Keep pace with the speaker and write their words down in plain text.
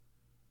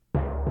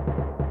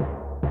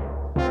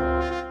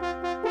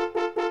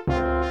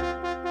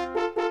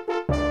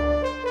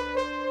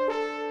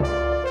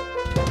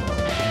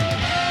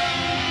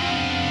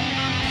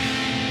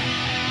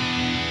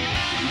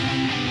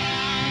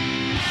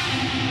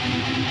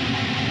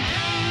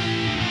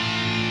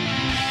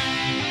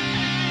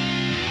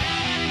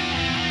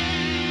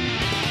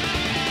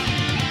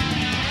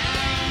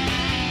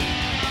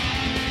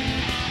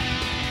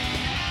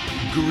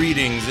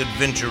Greetings,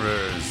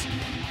 adventurers.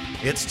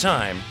 It's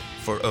time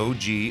for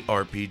OG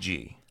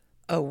RPG.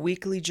 A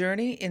weekly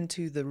journey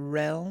into the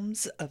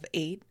realms of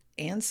 8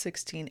 and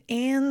 16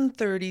 and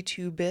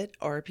 32-bit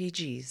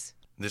RPGs.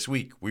 This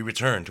week, we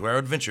return to our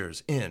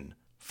adventures in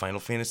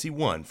Final Fantasy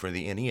I for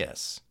the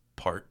NES,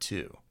 Part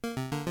 2.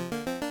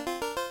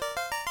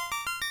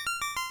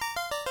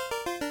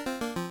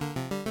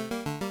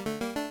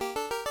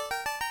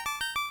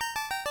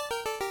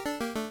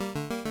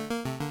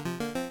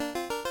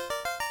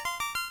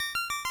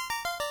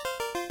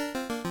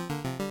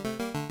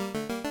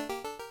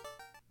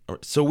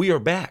 So we are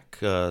back.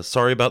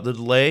 Sorry about the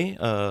delay,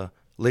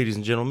 ladies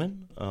and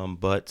gentlemen,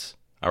 but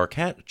our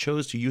cat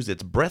chose to use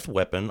its breath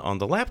weapon on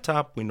the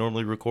laptop we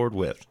normally record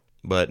with.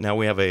 But now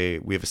we have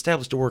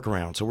established a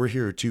workaround, so we're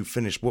here to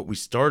finish what we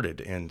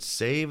started and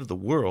save the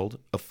world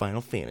of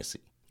Final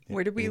Fantasy.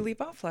 Where did we leave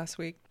off last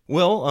week?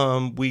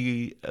 Well,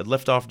 we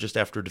left off just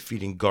after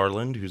defeating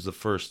Garland, who's the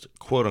first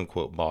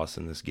quote-unquote boss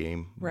in this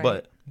game.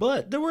 Right.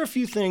 But there were a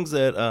few things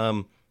that,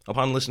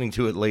 upon listening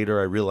to it later,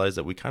 I realized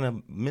that we kind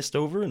of missed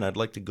over, and I'd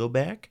like to go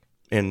back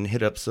and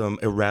hit up some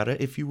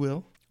errata, if you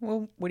will.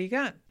 Well, what do you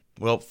got?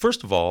 Well,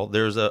 first of all,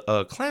 there's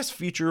a class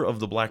feature of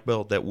the Black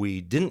Belt that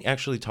we didn't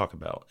actually talk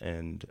about,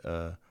 and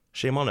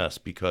shame on us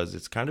because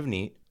it's kind of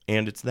neat.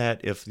 And it's that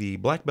if the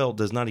Black Belt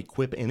does not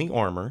equip any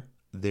armor,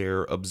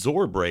 their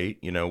absorb rate,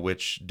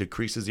 which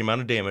decreases the amount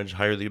of damage,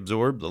 higher the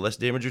absorb, the less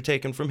damage you're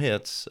taking from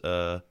hits,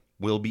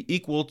 will be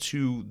equal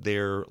to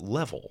their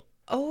level.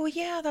 Oh,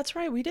 yeah, that's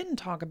right. We didn't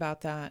talk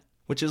about that.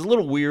 Which is a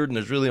little weird, and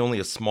there's really only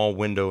a small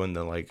window in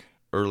the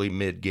early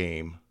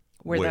mid-game.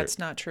 Where that's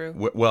not true.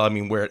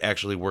 Where it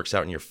actually works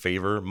out in your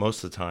favor.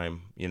 Most of the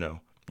time,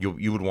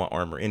 you would want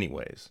armor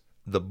anyways.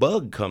 The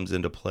bug comes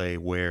into play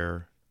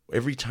where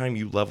every time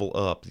you level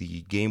up,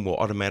 the game will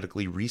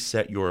automatically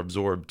reset your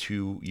absorb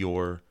to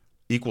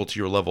equal to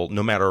your level,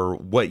 no matter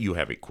what you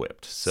have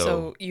equipped.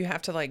 So you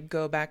have to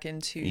go back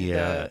into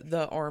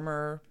the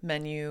armor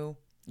menu.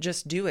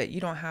 Just do it.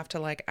 You don't have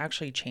to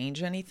actually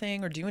change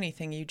anything or do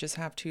anything. You just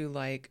have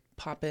to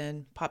pop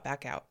in, pop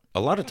back out. A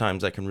lot of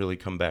times that can really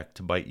come back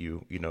to bite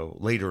you,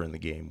 later in the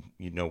game,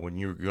 when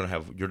you're going to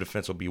have your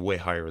defense will be way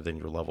higher than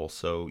your level.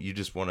 So you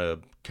just want to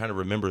kind of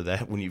remember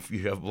that when you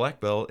have Black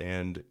Belt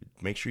and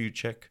make sure you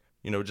check,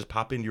 just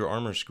pop into your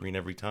armor screen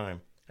every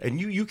time. And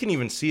you can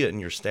even see it in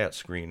your stat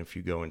screen if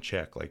you go and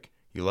check.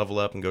 You level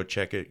up and go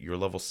check it, you're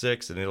level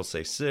 6, and it'll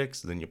say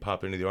 6. Then you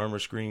pop into the armor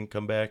screen,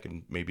 come back,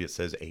 and maybe it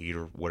says 8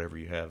 or whatever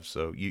you have.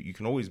 So you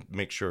can always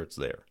make sure it's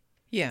there.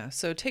 Yeah,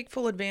 so take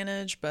full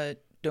advantage,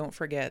 but don't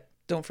forget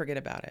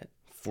about it.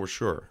 For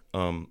sure.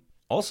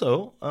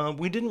 Also,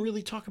 we didn't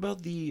really talk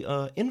about the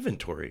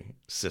inventory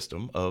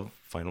system of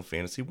Final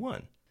Fantasy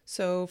I.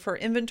 So for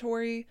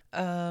inventory,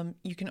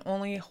 you can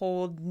only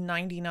hold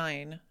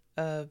 99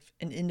 of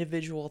an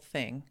individual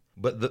thing.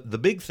 But the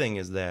big thing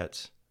is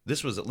that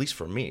this was, at least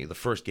for me, the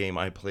first game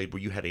I played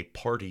where you had a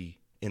party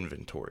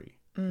inventory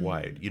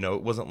wide.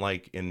 It wasn't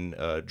like in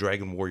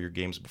Dragon Warrior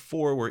games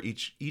before where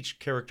each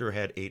character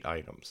had 8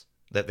 items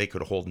that they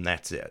could hold and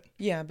that's it.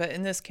 Yeah, but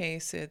in this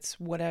case, it's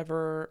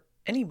whatever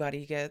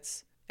anybody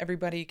gets.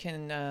 Everybody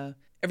can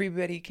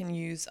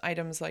use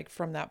items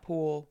from that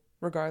pool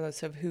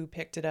regardless of who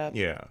picked it up.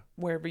 Yeah.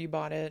 Wherever you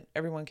bought it,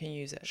 everyone can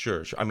use it.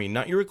 Sure. I mean,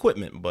 not your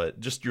equipment,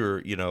 but just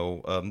your,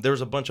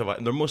 there's a bunch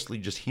of, they're mostly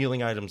just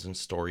healing items and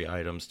story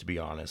items, to be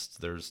honest.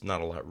 There's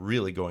not a lot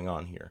really going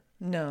on here.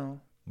 No.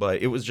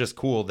 But it was just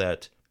cool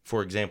that,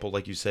 for example,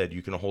 like you said,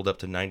 you can hold up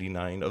to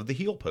 99 of the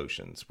heal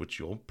potions, which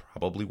you'll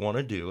probably want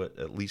to do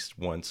at least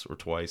once or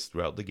twice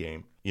throughout the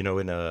game.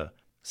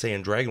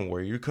 In Dragon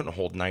Warrior, you couldn't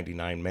hold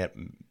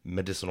 99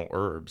 medicinal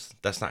herbs.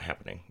 That's not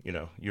happening.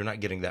 You're not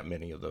getting that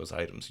many of those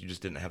items. You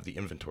just didn't have the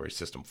inventory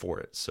system for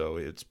it. So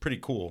it's pretty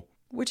cool.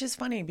 Which is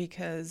funny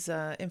because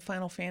in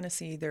Final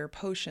Fantasy, they're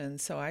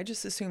potions. So I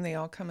just assume they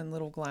all come in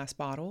little glass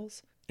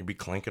bottles. You'd be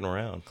clanking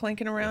around. You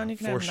can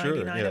have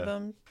 99 of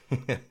them.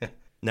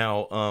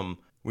 Now,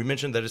 we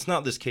mentioned that it's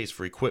not this case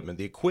for equipment.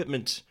 The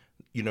equipment,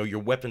 your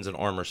weapons and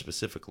armor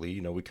specifically,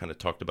 we kind of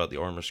talked about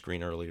the armor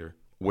screen earlier,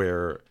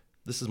 where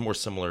this is more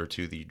similar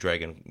to the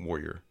Dragon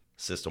Warrior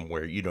system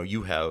where,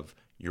 you have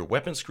your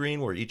weapon screen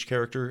where each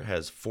character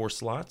has 4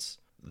 slots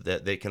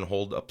that they can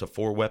hold up to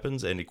 4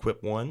 weapons and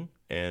equip 1.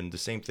 And the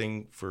same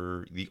thing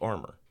for the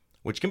armor,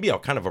 which can be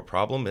kind of a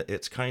problem.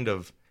 It's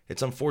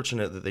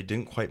unfortunate that they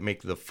didn't quite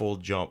make the full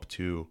jump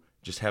to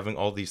just having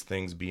all these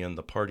things be in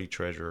the party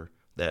treasure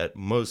that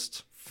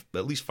most,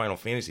 at least Final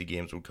Fantasy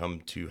games, would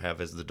come to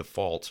have as the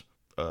default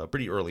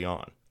pretty early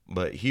on.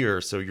 But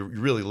here, so you're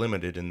really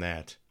limited in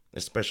that.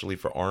 Especially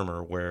for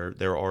armor, where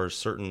there are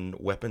certain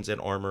weapons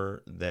and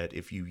armor that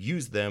if you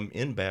use them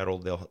in battle,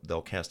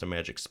 they'll cast a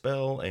magic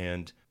spell.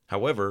 And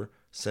however,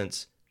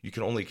 since you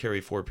can only carry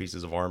 4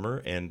 pieces of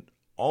armor, and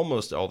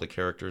almost all the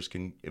characters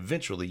can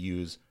eventually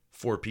use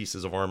 4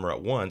 pieces of armor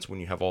at once when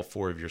you have all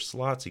 4 of your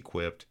slots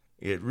equipped,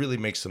 it really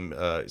makes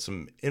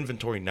some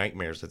inventory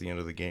nightmares at the end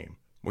of the game,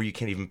 where you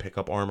can't even pick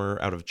up armor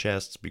out of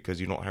chests because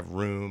you don't have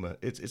room.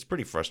 It's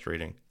pretty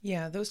frustrating.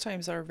 Yeah, those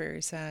times are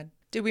very sad.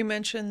 Did we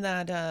mention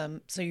that?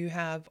 So you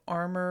have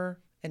armor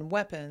and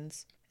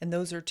weapons, and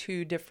those are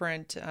two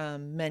different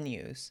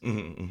menus.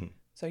 Mm-hmm.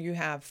 So you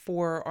have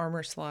 4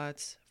 armor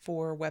slots,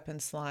 4 weapon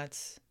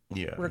slots,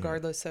 Yeah.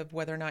 regardless of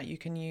whether or not you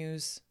can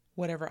use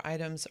whatever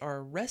items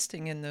are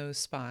resting in those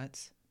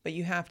spots. But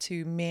you have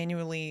to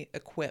manually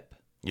equip.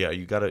 Yeah,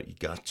 you got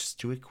just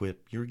to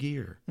equip your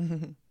gear.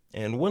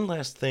 And one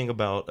last thing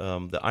about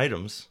the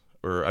items,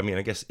 or I mean,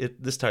 I guess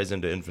this ties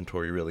into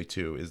inventory really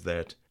too, is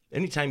that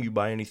anytime you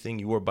buy anything,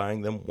 you are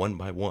buying them one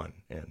by one.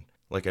 And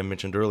like I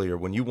mentioned earlier,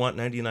 when you want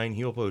 99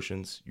 heal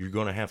potions, you're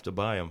going to have to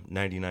buy them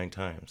 99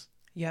 times.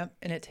 Yep,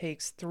 and it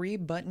takes 3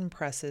 button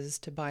presses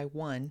to buy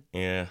one.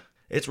 Yeah,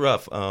 it's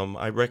rough.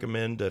 I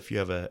recommend if you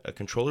have a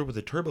controller with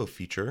a turbo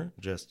feature,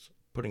 just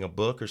putting a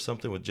book or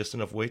something with just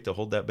enough weight to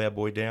hold that bad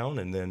boy down,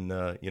 and then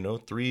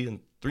 3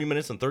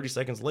 minutes and 30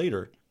 seconds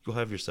later, you'll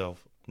have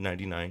yourself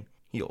 99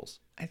 heals.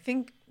 I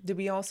think, did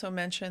we also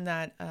mention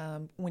that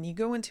when you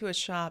go into a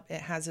shop,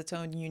 it has its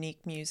own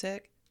unique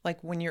music?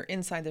 Like when you're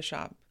inside the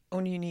shop,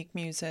 own unique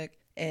music.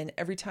 And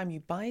every time you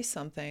buy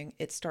something,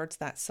 it starts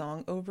that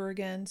song over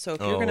again. So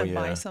if you're going to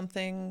buy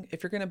something,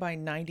 if you're going to buy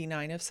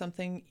 99 of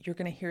something, you're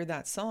going to hear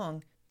that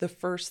song the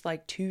first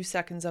 2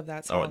 seconds of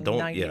that song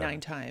 99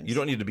 times. You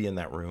don't need to be in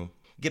that room.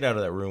 Get out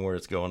of that room where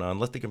it's going on.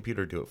 Let the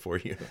computer do it for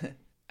you.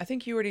 I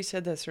think you already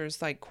said this. There's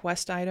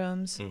quest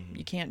items. Mm-hmm.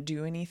 You can't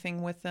do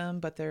anything with them,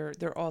 but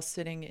they're all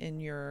sitting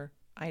in your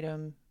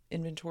item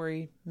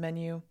inventory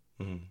menu.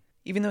 Mm-hmm.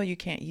 Even though you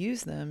can't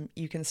use them,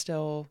 you can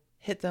still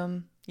hit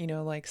them,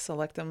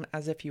 select them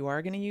as if you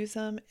are going to use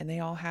them. And they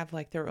all have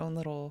their own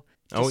little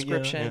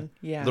description.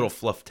 Yeah. Little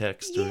fluff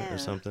text or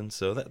something.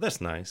 So that's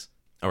nice.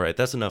 All right.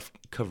 That's enough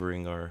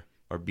covering our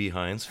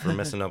behinds for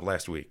messing up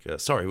last week.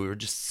 Sorry, we were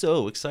just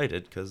so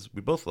excited because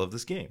we both love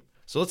this game.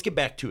 So let's get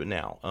back to it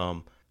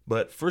now.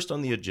 But first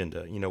on the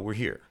agenda, we're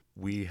here.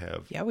 We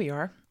have... Yeah, we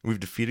are. We've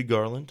defeated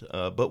Garland,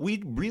 but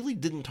we really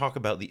didn't talk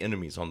about the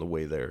enemies on the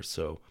way there.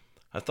 So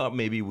I thought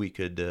maybe we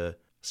could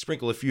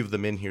sprinkle a few of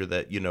them in here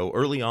that,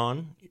 early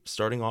on,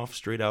 starting off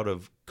straight out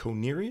of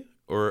Corneria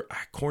or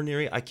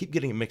Corneria. I keep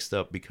getting it mixed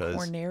up because...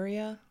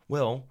 Corneria?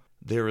 Well,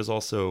 there is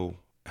also...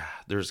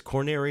 There's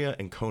Corneria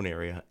and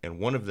Coneria, and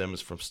one of them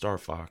is from Star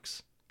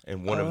Fox,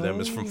 and one of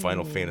them is from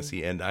Final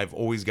Fantasy, and I've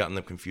always gotten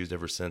them confused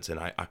ever since, and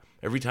I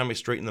every time I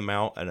straighten them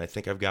out, and I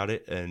think I've got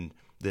it, and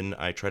then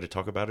I try to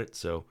talk about it,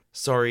 so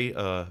sorry,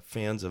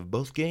 fans of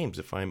both games,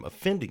 if I'm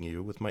offending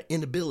you with my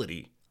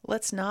inability.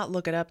 Let's not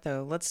look it up,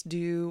 though. Let's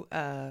do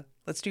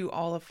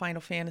all of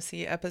Final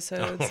Fantasy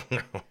episodes,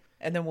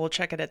 and then we'll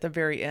check it at the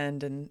very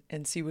end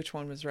and see which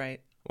one was right.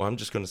 Well, I'm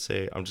just going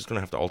to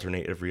have to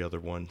alternate every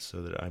other one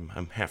so that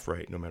I'm half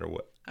right no matter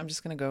what. I'm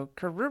just going to go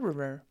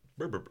Karubber.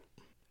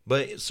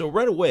 But so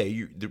right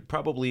away, they're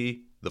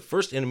probably the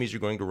first enemies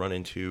you're going to run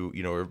into,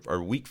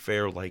 are weak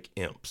fare like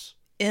imps.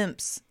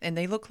 Imps, and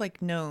they look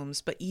like gnomes,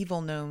 but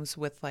evil gnomes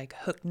with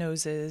hook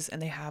noses, and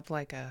they have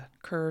a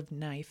curved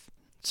knife.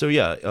 So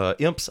yeah,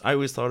 imps, I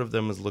always thought of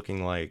them as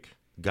looking like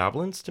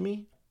goblins to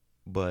me,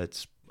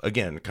 but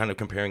again, kind of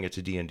comparing it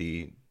to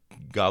D&D,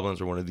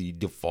 goblins are one of the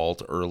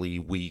default early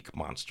weak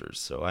monsters,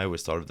 so I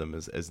always thought of them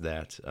as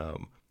that.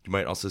 You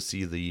might also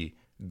see the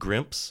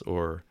Grimps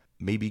or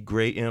maybe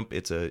Gray Imp.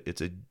 It's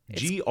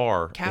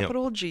GR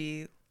capital imp.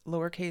 G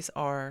lowercase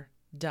r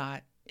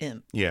dot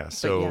imp. Yeah,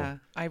 so but yeah,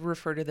 I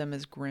refer to them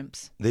as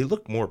Grimps. They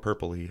look more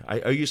purpley.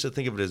 I used to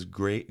think of it as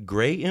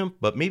gray imp,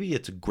 but maybe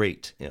it's a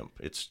great imp.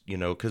 It's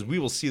because we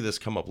will see this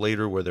come up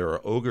later where there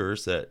are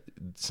ogres that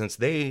since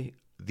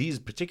these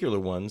particular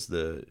ones,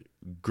 the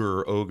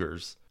Gur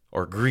ogres.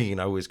 Or green,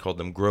 I always called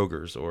them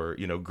Grogers or,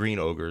 green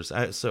ogres.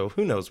 So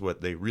who knows what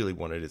they really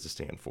wanted it to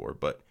stand for.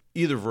 But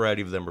either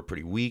variety of them are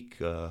pretty weak.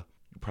 You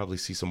probably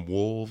see some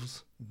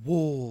wolves.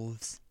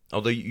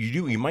 Although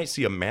you might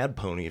see a mad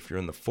pony if you're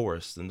in the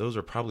forest. And those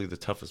are probably the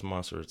toughest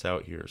monsters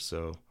out here.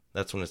 So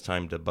that's when it's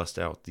time to bust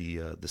out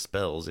the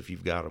spells if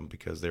you've got them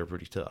because they're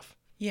pretty tough.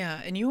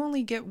 Yeah, and you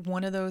only get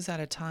one of those at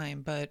a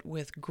time. But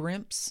with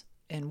Grimps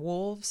and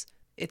wolves,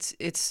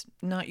 it's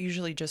not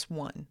usually just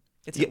one.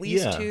 It's at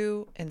least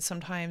 2, and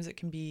sometimes it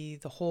can be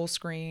the whole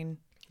screen.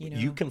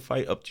 You can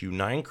fight up to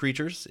 9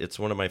 creatures. It's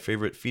one of my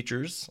favorite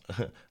features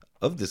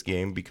of this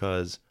game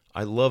because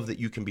I love that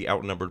you can be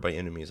outnumbered by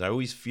enemies. I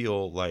always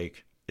feel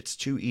like it's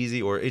too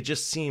easy, or it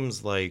just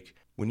seems like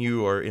when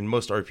you are in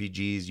most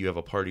RPGs, you have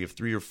a party of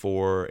 3 or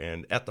 4,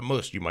 and at the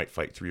most you might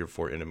fight 3 or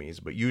 4 enemies,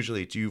 but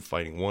usually it's you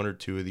fighting 1 or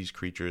 2 of these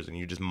creatures, and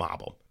you just mob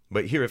them.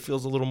 But here it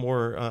feels a little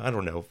more,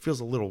 feels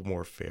a little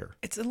more fair.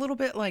 It's a little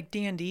bit like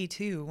D&D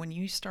too. When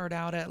you start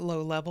out at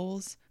low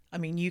levels,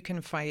 you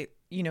can fight,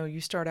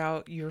 you start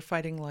out, you're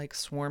fighting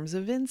swarms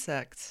of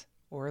insects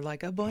or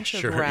a bunch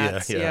of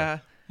rats. Yeah.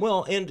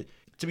 Well, and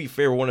to be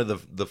fair, one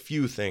of the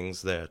few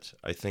things that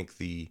I think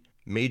the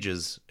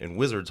mages and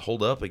wizards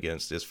hold up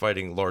against is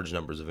fighting large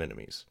numbers of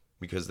enemies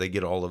because they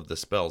get all of the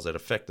spells that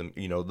affect them.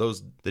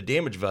 The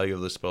damage value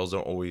of the spells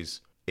don't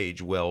always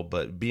age well,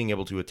 but being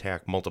able to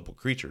attack multiple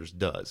creatures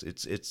does.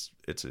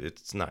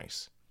 It's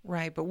nice.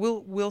 Right, but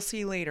we'll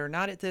see later.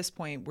 Not at this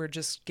point. We're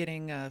just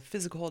getting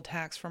physical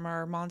attacks from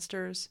our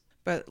monsters.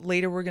 But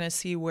later we're going to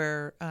see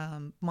where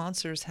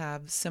monsters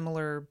have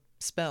similar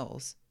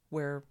spells,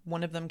 where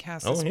one of them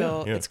casts a Oh, yeah,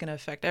 spell, yeah. it's going to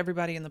affect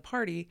everybody in the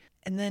party.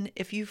 And then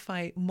if you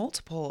fight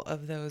multiple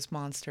of those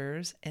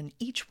monsters and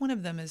each one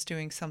of them is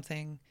doing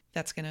something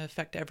that's going to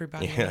affect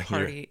everybody in Yeah, the you're-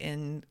 party,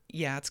 and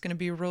yeah, it's going to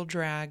be a real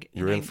drag.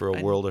 You're And in for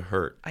a world of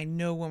hurt. I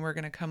know when we're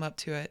going to come up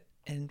to it,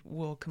 and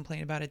we'll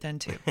complain about it then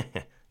too.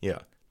 Yeah.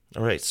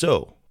 All right.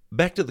 So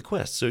back to the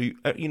quest. So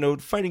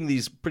fighting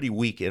these pretty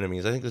weak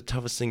enemies. I think the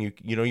toughest thing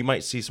you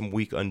might see some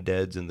weak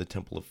undeads in the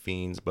Temple of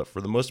Fiends, but for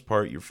the most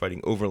part, you're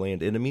fighting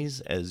overland enemies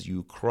as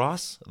you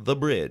cross the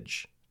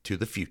bridge to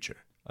the future.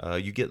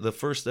 You get the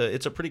first.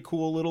 It's a pretty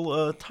cool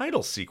little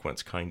title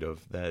sequence, kind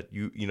of that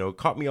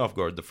caught me off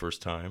guard the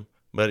first time.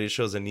 But it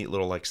shows a neat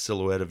little like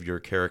silhouette of your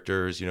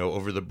characters,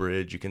 over the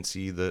bridge. You can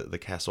see the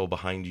castle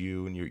behind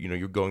you, and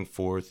you're going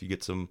forth. You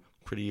get some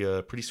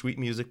pretty sweet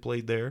music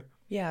played there.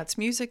 Yeah, it's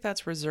music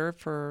that's reserved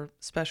for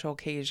special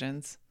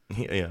occasions.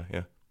 Yeah.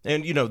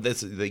 And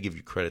they give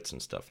you credits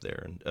and stuff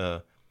there,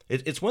 and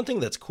it's one thing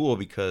that's cool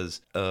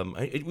because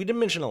we didn't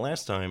mention it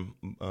last time,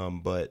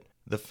 but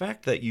the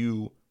fact that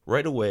you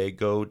right away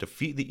go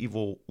defeat the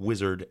evil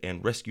wizard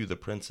and rescue the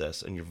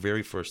princess, and your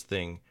very first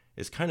thing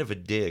is kind of a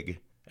dig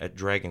at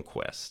Dragon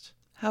Quest.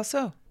 How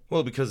so?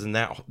 Well, because in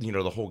that,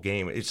 the whole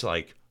game, it's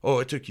like, oh,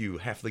 it took you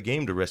half the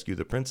game to rescue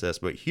the princess,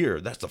 but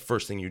here, that's the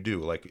first thing you do.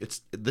 Like,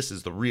 this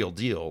is the real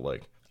deal.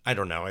 Like, I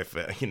don't know if,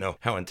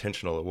 how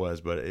intentional it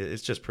was, but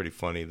it's just pretty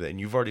funny that, and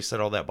you've already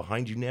set all that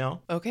behind you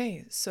now.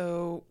 Okay,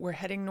 so we're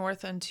heading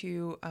north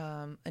onto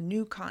a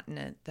new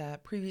continent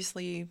that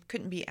previously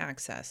couldn't be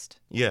accessed.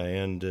 Yeah,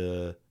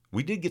 and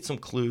we did get some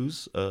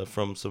clues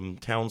from some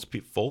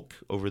townsfolk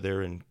over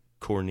there in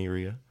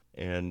Corneria.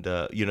 And,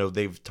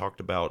 they've talked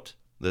about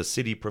the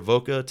city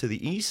Provoca to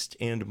the east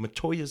and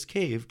Matoya's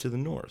Cave to the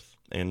north.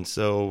 And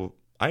so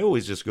I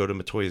always just go to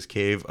Matoya's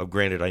Cave.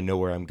 Granted, I know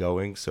where I'm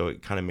going, so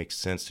it kind of makes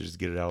sense to just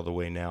get it out of the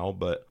way now.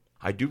 But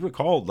I do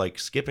recall, like,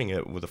 skipping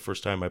it with the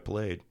first time I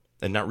played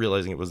and not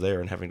realizing it was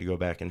there and having to go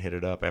back and hit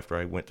it up after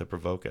I went to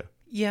Provoca.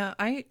 Yeah,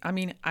 I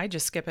mean, I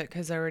just skip it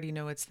because I already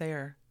know it's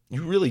there.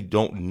 You really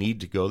don't need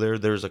to go there.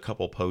 There's a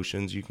couple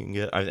potions you can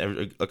get.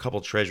 A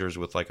couple treasures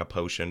with like a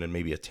potion and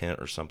maybe a tent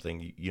or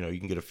something. You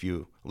can get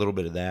a little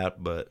bit of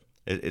that, but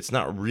it's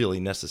not really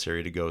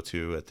necessary to go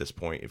to at this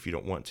point if you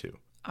don't want to.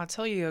 I'll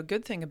tell you a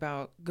good thing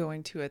about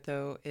going to it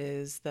though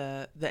is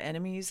the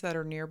enemies that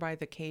are nearby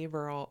the cave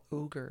are all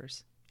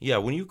ogres. Yeah,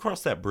 when you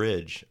cross that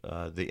bridge,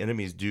 the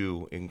enemies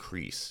do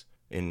increase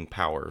in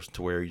powers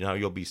to where now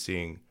you'll be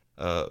seeing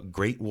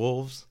great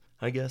wolves,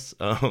 I guess.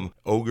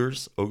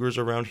 Ogres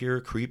around here,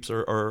 creeps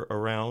are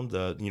around,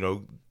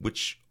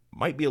 which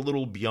might be a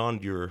little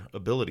beyond your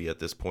ability at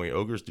this point.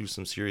 Ogres do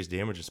some serious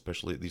damage,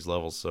 especially at these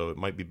levels, so it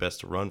might be best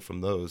to run from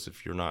those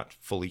if you're not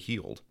fully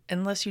healed.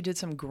 Unless you did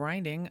some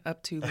grinding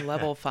up to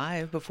level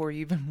 5 before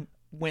you even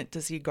went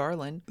to see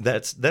Garland.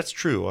 That's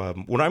true.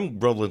 When I'm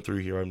rolling through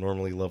here, I'm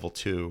normally level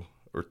 2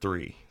 or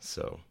 3,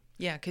 so...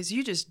 Yeah, because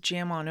you just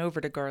jam on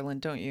over to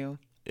Garland, don't you?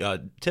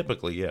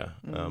 Typically, yeah.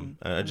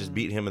 I just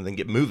beat him and then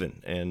get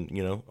moving. And,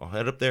 I'll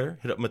head up there,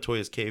 hit up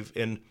Matoya's Cave.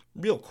 And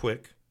real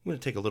quick, I'm going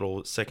to take a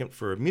little second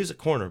for a music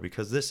corner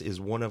because this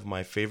is one of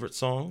my favorite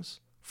songs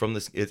from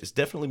this. It's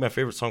definitely my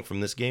favorite song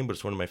from this game, but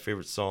it's one of my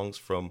favorite songs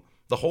from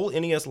the whole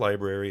NES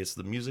library. It's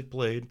the music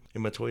played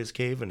in Matoya's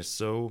Cave, and it's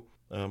so...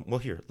 well,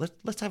 here,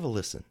 let's have a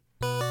listen.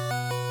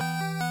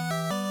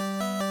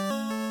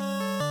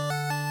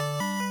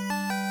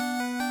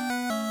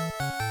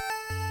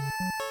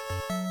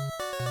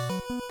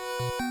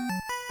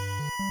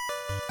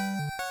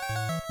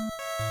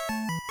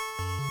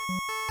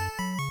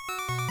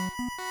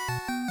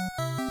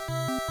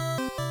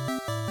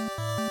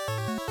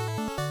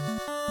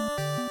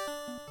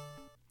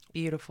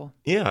 Beautiful.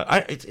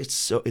 Yeah, it's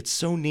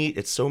so neat.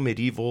 It's so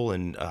medieval,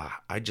 and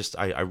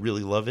I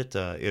really love it.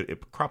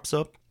 It crops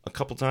up a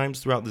couple times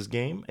throughout this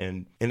game,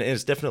 and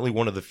it's definitely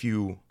one of the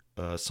few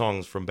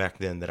songs from back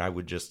then that I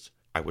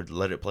would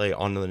let it play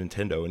on the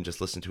Nintendo and just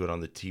listen to it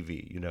on the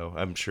TV.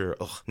 I'm sure.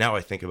 Now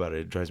I think about it,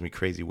 it drives me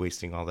crazy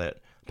wasting all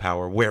that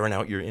power, wearing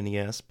out your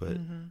NES. But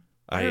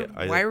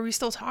Why are we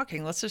still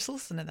talking? Let's just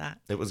listen to that.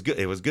 It was good.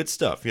 It was good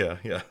stuff.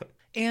 Yeah.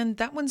 And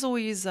that one's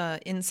always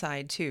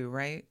inside too,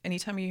 right?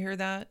 Anytime you hear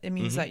that, it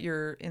means that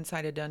you're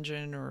inside a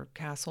dungeon or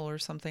castle or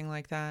something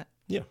like that.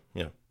 Yeah.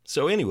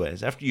 So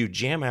anyways, after you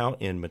jam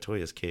out in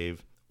Matoya's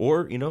Cave,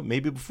 or,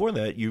 maybe before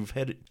that, you've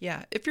headed...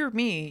 Yeah, if you're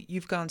me,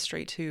 you've gone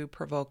straight to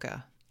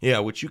Provoca. Yeah,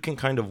 which you can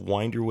kind of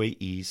wind your way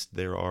east.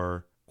 There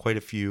are quite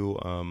a few,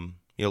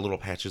 little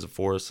patches of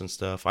forest and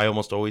stuff. I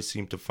almost always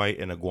seem to fight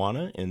an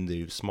iguana in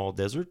the small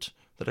desert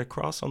that I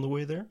cross on the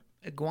way there.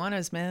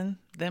 Iguanas, man,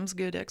 them's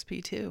good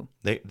XP too.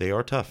 They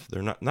are tough.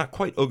 They're not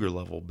quite ogre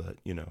level, but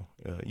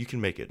you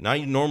can make it. Now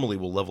you normally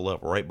will level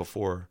up right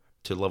before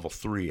to level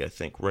 3, I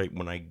think, right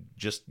when I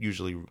just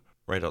usually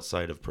right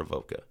outside of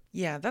Provoca.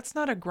 Yeah, that's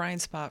not a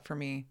grind spot for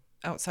me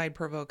outside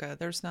Provoca.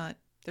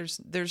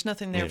 There's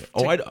nothing there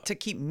Yeah. to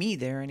keep me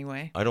there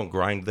anyway. I don't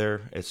grind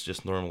there. It's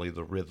just normally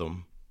the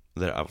rhythm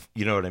that I've,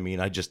 you know what I mean?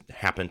 I just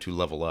happen to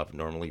level up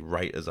normally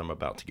right as I'm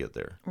about to get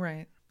there.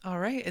 Right. All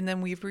right. And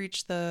then we've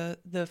reached the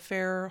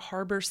fair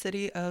harbor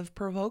city of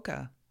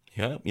Provoca.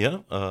 Yeah,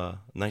 yeah.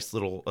 Nice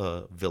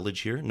little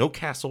village here. No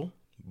castle,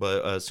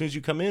 but as soon as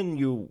you come in,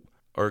 you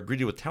are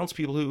greeted with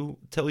townspeople who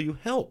tell you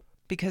help.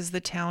 Because the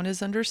town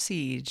is under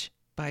siege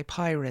by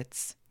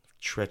pirates.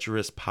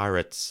 Treacherous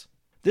pirates.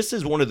 This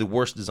is one of the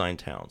worst designed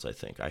towns, I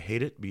think. I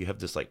hate it. But you have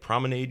this like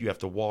promenade. You have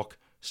to walk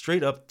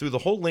straight up through the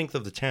whole length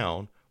of the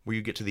town where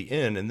you get to the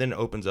inn, and then it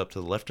opens up to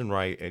the left and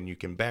right, and you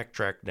can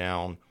backtrack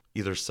down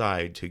either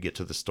side to get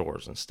to the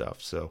stores and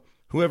stuff. So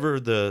whoever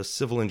the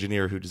civil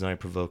engineer who designed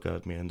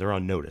Provoca, man, they're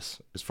on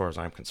notice as far as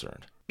I'm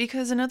concerned.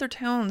 Because in other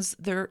towns,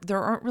 there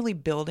aren't really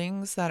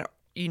buildings that,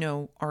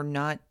 are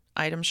not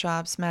item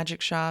shops,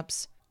 magic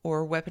shops,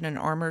 or weapon and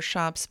armor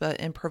shops. But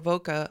in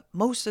Provoca,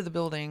 most of the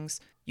buildings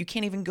you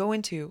can't even go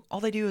into. All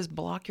they do is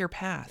block your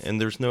path.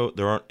 And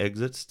there aren't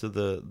exits to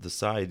the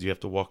sides. You have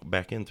to walk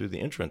back in through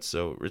the entrance.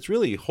 So it's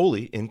really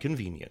wholly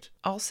inconvenient.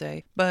 I'll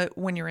say. But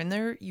when you're in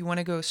there, you want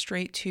to go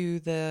straight to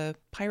the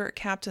pirate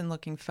captain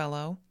looking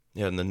fellow.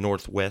 Yeah, in the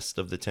northwest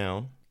of the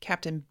town.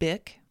 Captain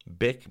Bick.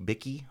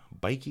 Bicky,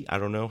 Bikey. I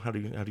don't know. How do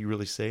you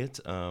really say it?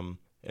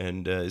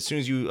 And as soon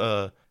as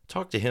you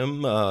talk to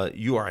him,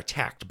 you are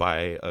attacked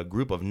by a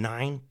group of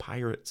 9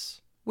 pirates.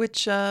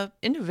 Which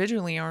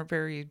individually aren't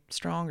very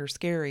strong or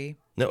scary.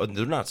 No,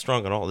 they're not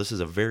strong at all. This is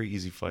a very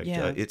easy fight.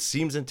 Yeah. It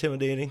seems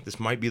intimidating. This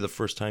might be the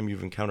first time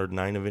you've encountered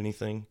 9 of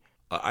anything.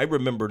 I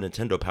remember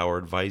Nintendo Power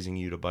advising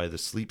you to buy the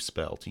sleep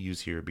spell to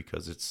use here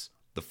because it's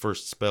the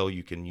first spell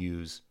you can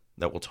use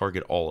that will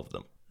target all of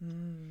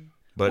them.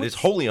 But it's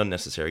wholly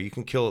unnecessary. You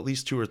can kill at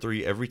least 2 or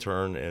 3 every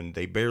turn, and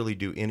they barely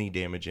do any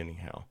damage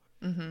anyhow.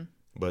 Mm-hmm.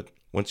 But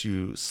once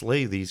you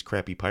slay these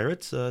crappy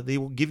pirates, they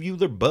will give you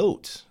their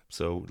boat.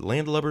 So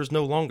landlubbers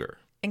no longer.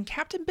 And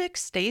Captain Bick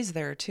stays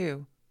there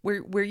too.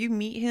 Where you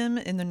meet him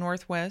in the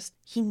northwest,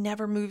 he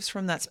never moves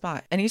from that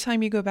spot.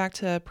 Anytime you go back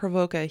to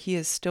Provoca, he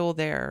is still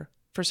there.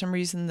 For some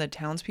reason, the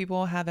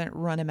townspeople haven't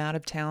run him out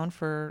of town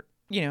for,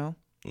 No,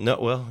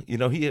 well,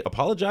 he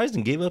apologized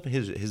and gave up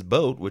his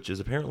boat, which is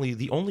apparently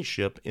the only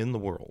ship in the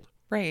world.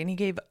 Right, and he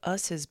gave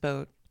us his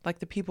boat. Like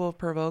the people of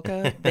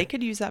Provoca, they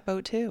could use that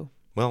boat too.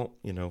 Well,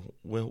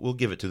 we'll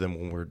give it to them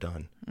when we're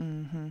done.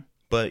 Mm-hmm.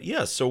 But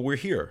yeah, so we're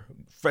here.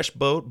 Fresh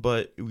boat,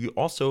 but we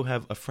also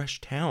have a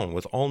fresh town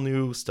with all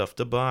new stuff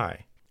to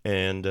buy.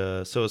 And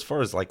so as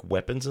far as like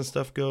weapons and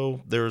stuff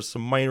go, there's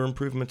some minor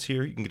improvements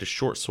here. You can get a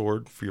short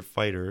sword for your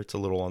fighter. It's a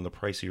little on the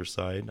pricier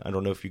side. I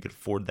don't know if you could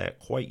afford that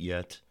quite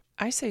yet.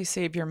 I say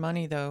save your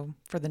money, though,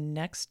 for the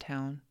next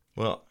town.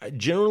 Well,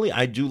 generally,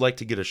 I do like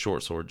to get a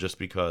short sword just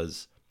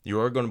because you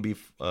are going to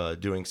be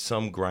doing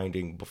some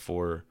grinding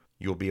before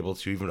you'll be able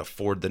to even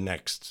afford the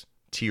next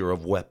tier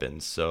of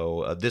weapons.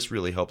 So this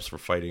really helps for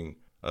fighting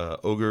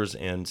ogres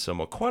and some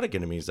aquatic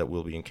enemies that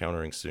we'll be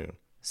encountering soon.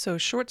 So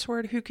short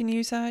sword, who can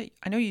use that?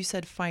 I know you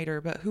said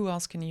fighter, but who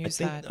else can use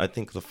that? I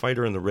think the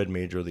fighter and the red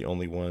mage are the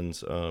only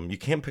ones. You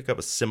can pick up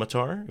a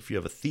scimitar if you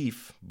have a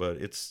thief, but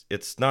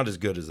it's not as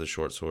good as the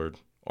short sword.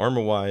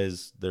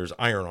 Armor-wise, there's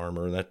iron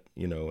armor that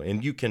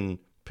and you can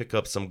pick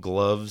up some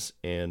gloves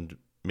and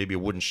maybe a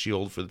wooden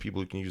shield for the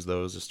people who can use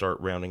those to start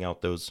rounding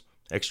out those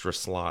extra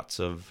slots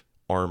of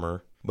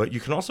armor. But you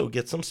can also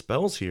get some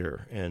spells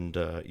here, and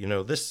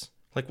this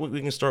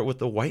we can start with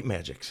the White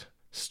Magic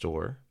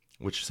store,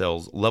 which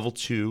sells level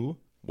 2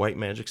 white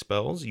magic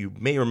spells. You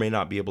may or may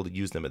not be able to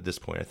use them at this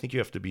point. I think you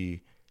have to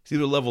be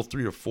either level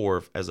 3 or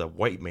 4 as a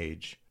white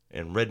mage,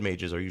 and red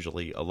mages are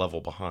usually a level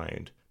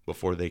behind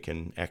before they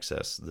can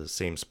access the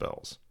same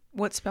spells.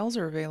 What spells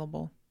are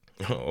available?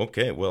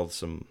 Okay, well,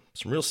 some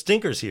real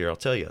stinkers here, I'll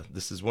tell you.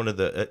 This is one of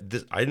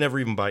the... I never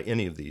even buy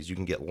any of these. You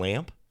can get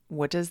Lamp.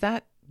 What does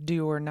that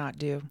do or not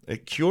do?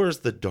 It cures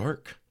the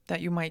dark.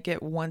 That you might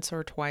get once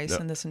or twice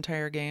in this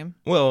entire game?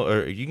 Well,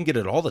 or you can get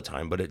it all the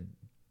time, but it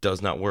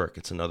does not work.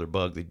 It's another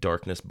bug, the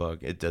darkness bug.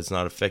 It does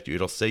not affect you.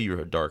 It'll say you're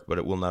a dark, but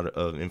it will not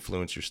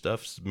influence your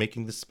stuff,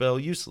 making the spell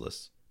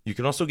useless. You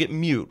can also get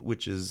Mute,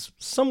 which is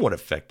somewhat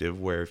effective,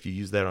 where if you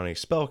use that on a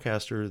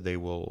spellcaster, they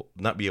will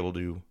not be able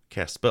to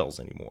cast spells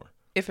anymore.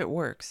 If it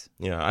works.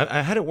 Yeah,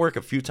 I had it work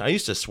a few times. I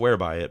used to swear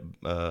by it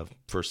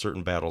for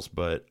certain battles,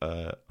 but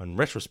on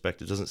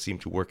retrospect, it doesn't seem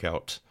to work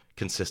out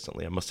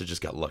consistently. I must have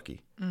just got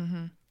lucky.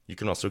 Mm-hmm. You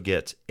can also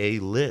get A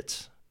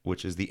Lit,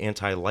 which is the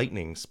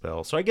anti-lightning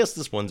spell. So I guess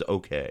this one's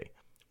okay,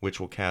 which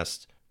will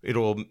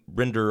it'll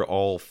render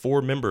all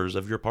 4 members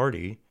of your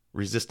party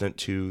resistant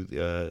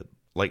to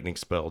lightning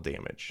spell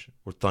damage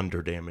or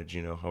thunder damage,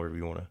 however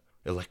you want to,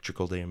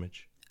 electrical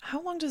damage.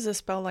 How long does a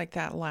spell like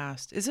that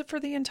last? Is it for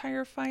the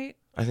entire fight?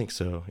 I think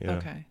so, yeah.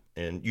 Okay.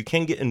 And you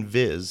can get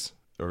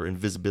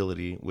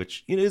invisibility,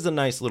 which it is a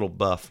nice little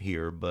buff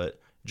here, but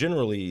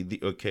generally,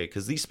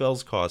 because these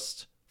spells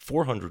cost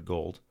 400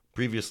 gold.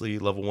 Previously,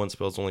 level 1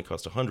 spells only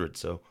cost 100,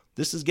 so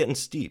this is getting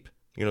steep.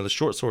 The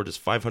short sword is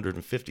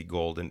 550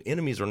 gold, and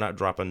enemies are not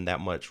dropping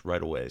that much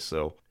right away.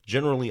 So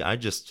generally, I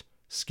just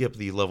skip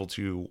the level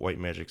 2 white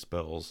magic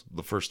spells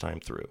the first time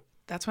through.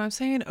 That's what I'm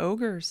saying,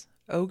 ogres.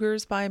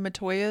 Ogres by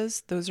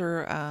Matoyas, those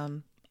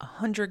are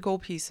 100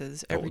 gold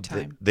pieces every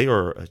time. They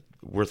are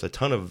worth a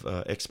ton of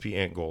XP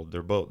and gold.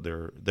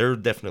 They're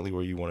definitely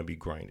where you want to be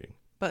grinding.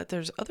 But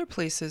there's other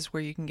places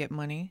where you can get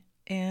money,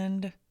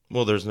 and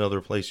Well, there's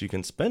another place you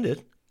can spend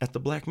it at the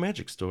Black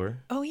Magic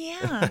store. oh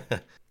yeah.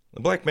 The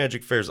Black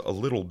Magic fares a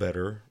little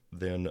better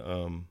than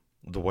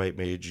the White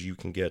Mage. You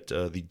can get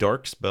the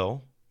Dark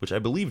Spell, which I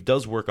believe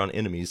does work on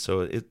enemies,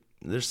 so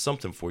there's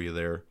something for you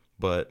there.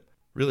 But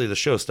really, the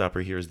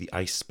showstopper here is the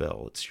Ice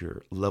Spell. It's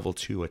your level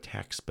 2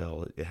 attack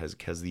spell. It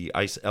has the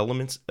ice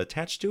elements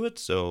attached to it,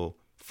 so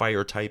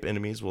fire-type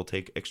enemies will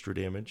take extra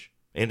damage.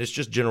 And it's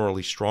just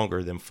generally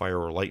stronger than fire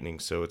or lightning,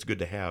 so it's good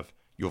to have.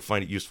 You'll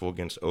find it useful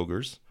against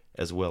ogres,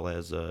 as well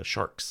as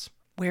sharks.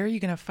 Where are you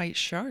going to fight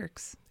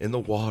sharks? In the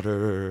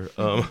water.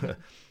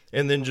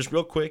 And then just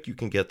real quick, you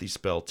can get the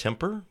spell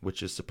Temper,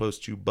 which is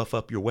supposed to buff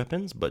up your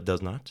weapons, but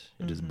does not.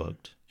 It is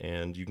bugged.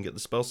 And you can get the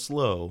spell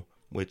Slow,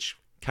 which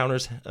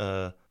counters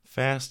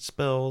fast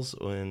spells.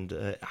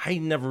 And I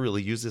never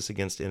really use this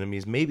against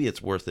enemies. Maybe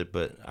it's worth it,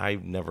 but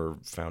I've never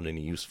found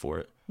any use for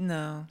it.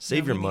 No.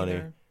 Save your me money.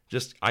 neither.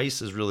 Just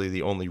ice is really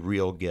the only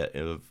real get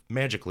of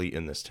magically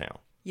in this town.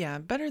 Yeah,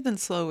 better than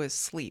slow is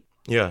sleep.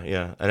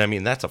 Yeah. And I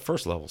mean, that's a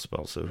first level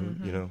spell, so,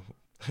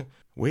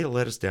 way to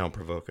let us down,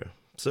 Provoca.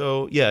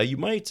 So, yeah, you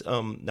might,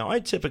 now I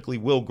typically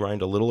will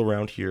grind a little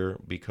around here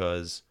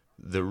because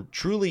the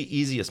truly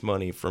easiest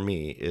money for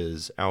me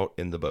is out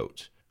in the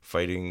boat.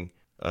 Fighting,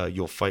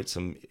 you'll fight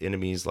some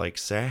enemies like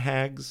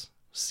Sahags,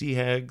 Sea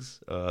Hags.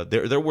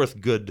 They're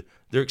worth good,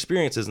 their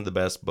experience isn't the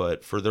best,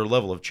 but for their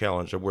level of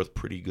challenge, they're worth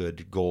pretty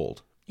good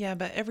gold. Yeah,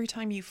 but every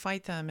time you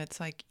fight them, it's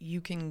like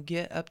you can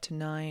get up to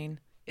 9.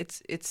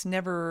 It's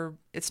never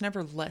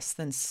less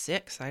than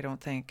 6, I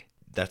don't think.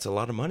 That's a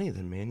lot of money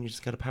then, man. You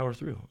just got to power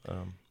through.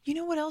 You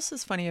know what else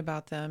is funny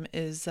about them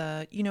is,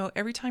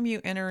 every time you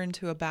enter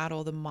into a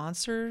battle, the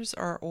monsters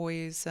are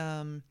always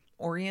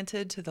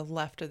oriented to the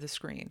left of the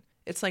screen.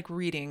 It's like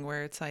reading,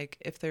 where it's like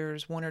if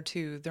there's 1 or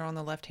 2, they're on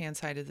the left-hand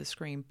side of the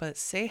screen. But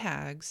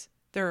Sahags,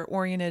 they're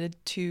oriented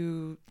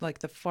to like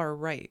the far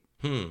right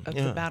of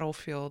the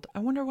battlefield. I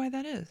wonder why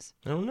that is.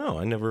 I don't know.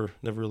 I never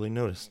really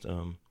noticed.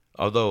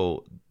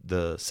 Although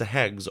the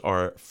Sahags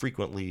are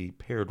frequently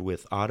paired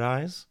with odd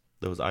eyes,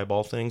 those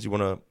eyeball things.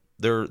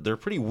 They're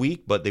pretty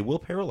weak, but they will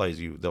paralyze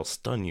you. They'll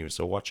stun you,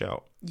 so watch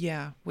out.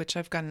 Yeah, which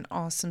I've got an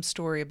awesome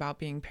story about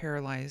being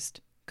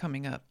paralyzed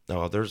coming up.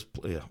 Oh,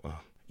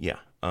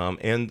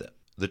 and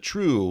the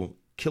true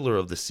killer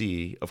of the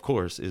sea, of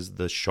course, is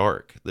the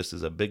shark. This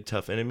is a big,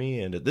 tough enemy,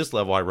 and at this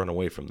level, I run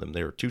away from them.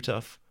 They are too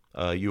tough.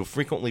 You'll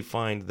frequently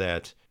find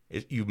that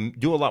you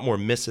do a lot more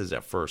misses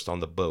at first on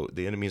the boat.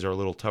 The enemies are a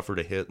little tougher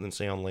to hit than,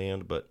 say, on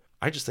land, but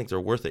I just think they're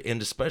worth it.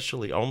 And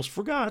especially, I almost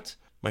forgot,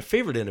 my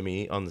favorite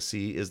enemy on the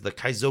sea is the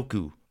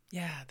Kaizoku.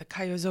 Yeah, the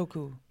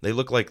Kaizoku. They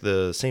look like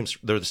they're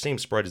the same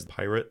sprite as the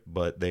pirate,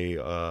 but they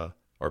are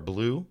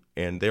blue,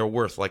 and they're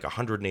worth like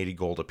 180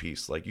 gold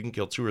apiece. Like, you can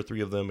kill 2 or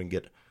 3 of them and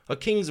get a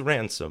king's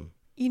ransom.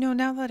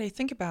 Now that I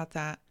think about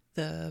that,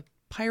 the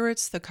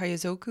pirates, the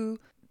Kaizoku,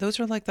 those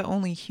are like the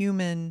only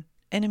human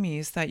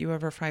enemies that you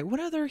ever fight. What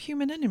other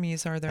human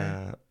enemies are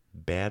there?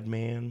 Bad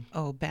Man.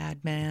 Oh,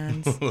 bad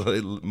mans.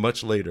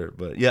 Much later.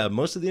 But yeah,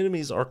 most of the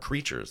enemies are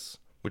creatures,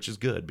 which is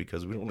good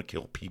because we don't want to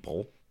kill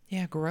people.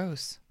 Yeah,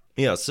 gross.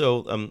 Yeah,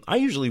 so I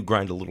usually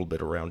grind a little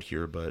bit around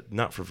here, but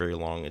not for very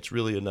long. It's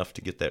really enough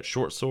to get that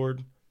short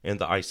sword and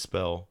the ice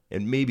spell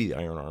and maybe the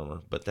iron armor,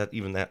 but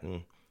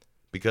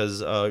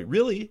because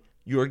really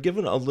you are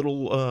given a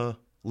little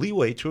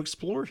leeway to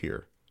explore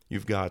here.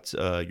 You've got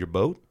your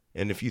boat,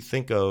 and if you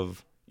think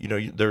of,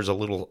 there's a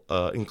little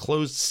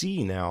enclosed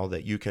sea now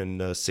that you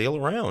can sail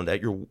around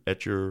at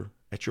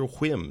your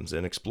whims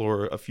and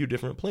explore a few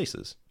different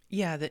places.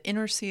 Yeah, the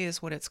inner sea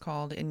is what it's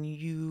called, and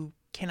you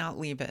cannot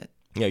leave it.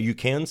 Yeah, you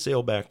can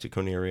sail back to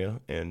Corneria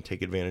and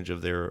take advantage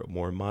of their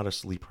more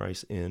modestly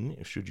priced inn,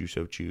 should you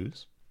so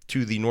choose.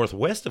 To the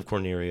northwest of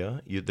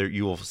Corneria,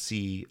 you will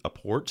see a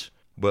port,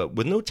 but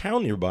with no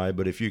town nearby.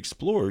 But if you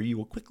explore, you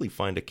will quickly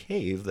find a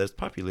cave that's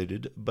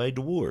populated by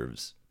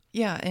dwarves.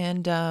 Yeah,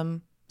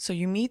 and so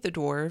you meet the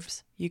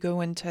dwarves. You go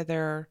into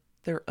their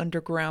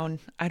underground,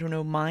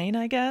 mine,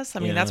 I guess. I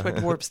mean, that's what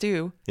dwarves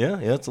do. Yeah,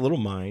 it's a little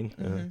mine.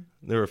 Mm-hmm.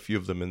 There are a few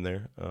of them in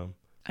there.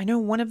 I know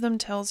one of them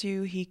tells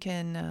you he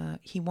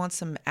wants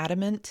some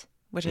adamant,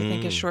 which I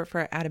think is short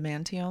for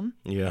adamantium.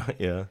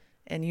 Yeah.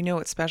 And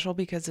it's special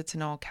because it's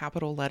in all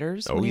capital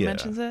letters when he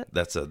mentions it.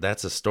 That's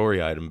a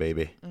story item,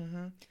 baby.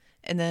 Mm-hmm.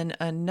 And then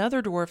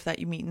another dwarf that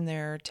you meet in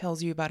there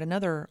tells you about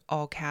another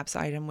all caps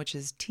item, which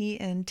is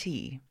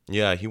TNT.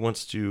 Yeah, he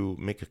wants to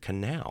make a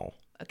canal.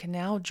 A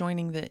canal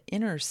joining the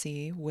inner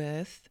sea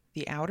with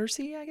the outer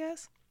sea, I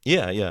guess?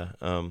 Yeah.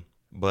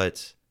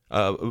 But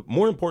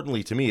more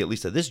importantly to me, at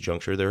least at this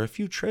juncture, there are a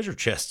few treasure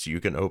chests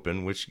you can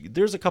open, which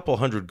there's a couple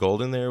 100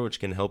 gold in there, which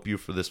can help you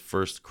for this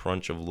first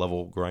crunch of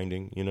level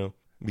grinding,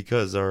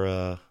 because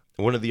our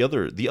one of the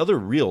other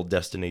real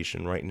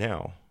destination right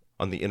now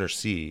on the inner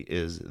sea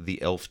is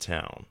the Elf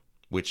Town.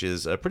 which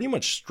is pretty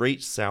much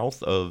straight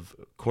south of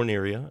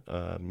Corneria.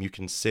 You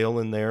can sail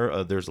in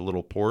there. There's a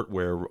little port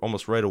where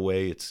almost right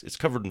away it's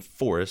covered in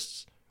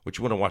forests, which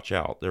you want to watch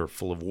out. They're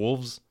full of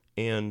wolves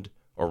and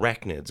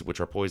arachnids,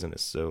 which are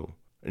poisonous. So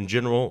in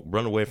general,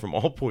 run away from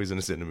all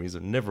poisonous enemies.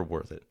 They're never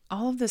worth it.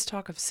 All of this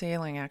talk of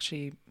sailing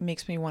actually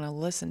makes me want to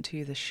listen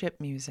to the ship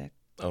music.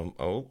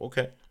 Oh,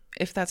 okay.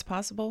 If that's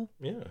possible?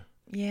 Yeah.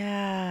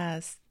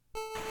 Yes.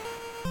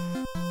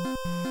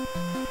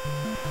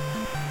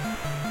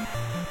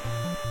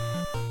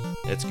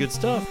 It's good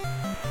stuff.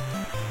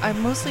 I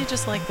mostly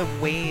just like the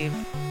wave,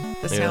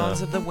 the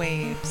sounds of the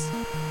waves.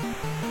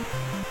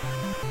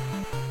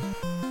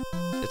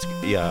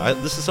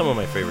 This is some of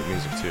my favorite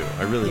music too.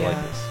 I really like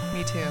this.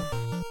 Me too.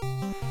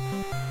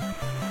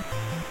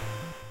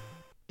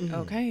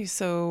 Okay,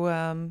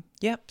 so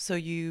so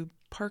you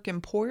park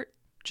in port,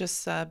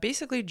 just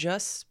basically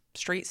just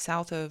straight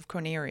south of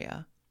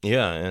Corneria.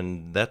 Yeah,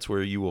 and that's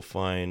where you will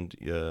find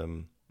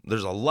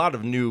there's a lot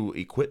of new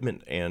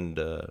equipment and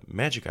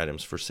magic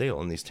items for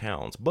sale in these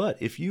towns. But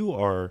if you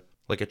are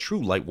like a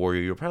true light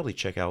warrior, you'll probably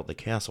check out the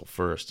castle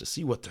first to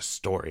see what the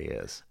story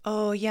is.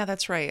 Oh yeah,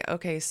 that's right.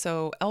 Okay,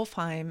 so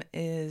Elfheim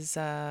is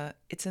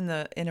it's in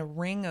a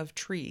ring of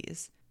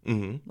trees.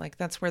 Mm-hmm. Like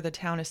that's where the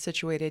town is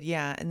situated.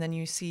 Yeah, and then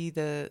you see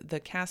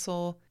the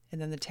castle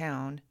and then the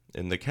town.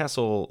 In the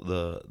castle,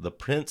 the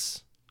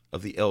prince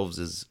of the elves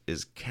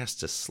is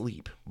cast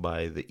asleep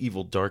by the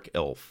evil dark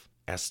elf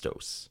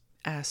Astos.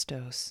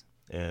 Astos.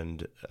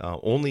 And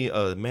only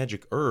a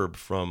magic herb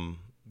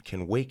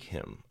can wake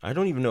him. I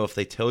don't even know if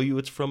they tell you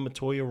it's from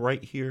Matoya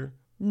right here.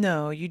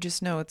 No, you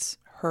just know it's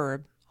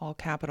Herb, all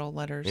capital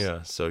letters.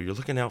 Yeah, so you're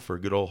looking out for a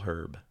good old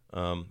Herb.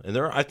 And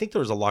I think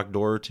there's a locked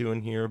door or two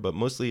in here, but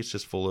mostly it's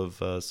just full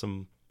of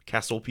some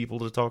castle people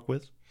to talk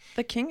with.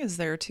 The king is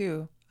there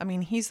too. I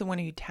mean, he's the one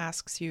who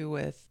tasks you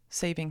with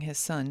saving his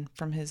son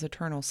from his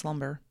eternal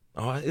slumber.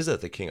 Oh, is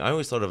that the king? I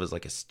always thought of it as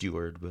like a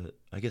steward, but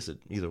I guess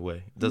either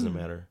way, it doesn't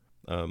matter.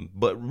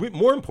 But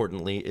more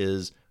importantly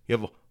is you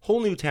have a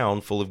whole new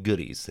town full of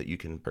goodies that you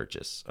can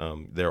purchase.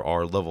 There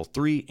are level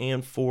 3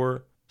 and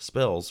 4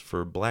 spells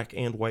for black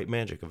and white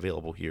magic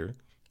available here.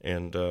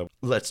 And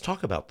let's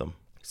talk about them.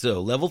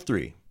 So level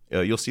 3,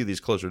 you'll see these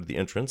closer to the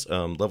entrance.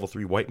 Level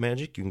 3 white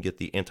magic, you can get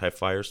the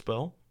anti-fire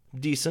spell.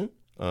 Decent.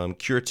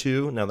 Cure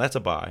 2, now that's a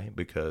buy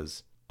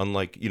because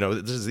unlike,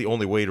 this is the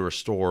only way to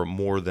restore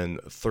more than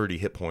 30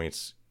 hit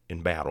points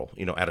in battle,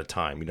 at a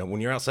time.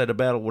 When you're outside of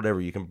battle, whatever,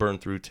 you can burn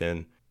through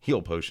 10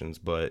 heal potions,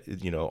 but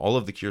all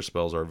of the cure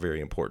spells are very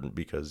important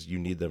because you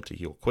need them to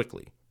heal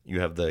quickly.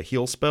 You have the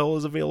heal spell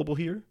is available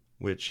here,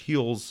 which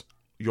heals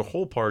your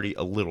whole party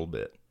a little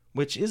bit,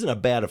 which isn't a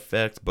bad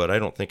effect, but I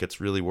don't think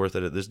it's really worth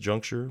it at this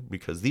juncture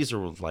because these are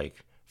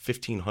like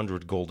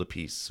 1,500 gold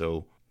apiece,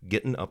 so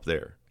getting up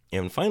there.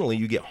 And finally,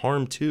 you get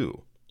harm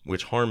 2,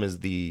 which harm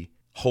is the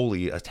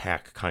holy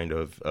attack kind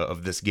of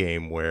this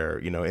game where,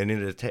 and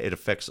it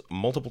affects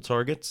multiple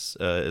targets.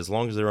 As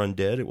long as they're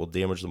undead, it will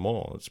damage them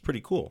all. It's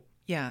pretty cool.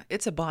 Yeah,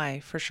 it's a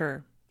buy for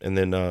sure. And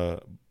then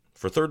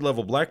for 3rd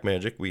level black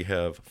magic, we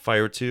have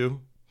Fire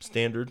 2,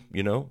 standard,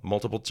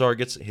 multiple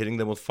targets, hitting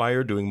them with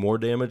fire, doing more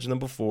damage than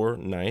before.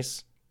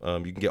 Nice.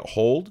 You can get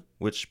Hold,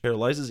 which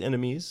paralyzes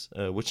enemies,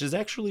 which is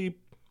actually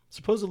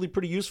supposedly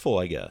pretty useful,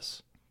 I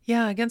guess.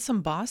 Yeah, against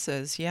some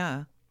bosses,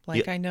 yeah.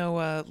 I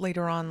know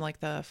later on, like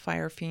the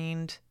Fire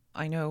Fiend,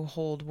 I know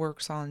Hold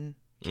works on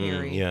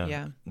carry.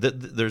 Yeah.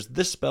 There's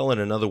this spell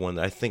and another one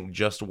that I think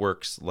just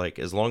works like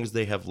as long as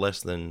they have less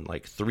than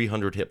like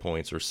 300 hit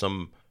points or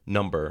some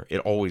number, it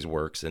always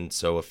works. And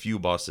so a few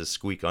bosses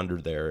squeak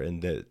under there,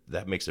 and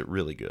that makes it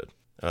really good.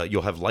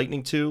 You'll have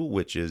Lightning 2,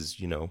 which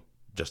is,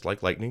 just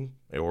like Lightning,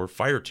 or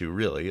Fire 2,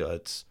 really.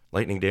 It's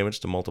lightning damage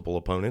to multiple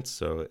opponents,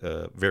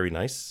 so very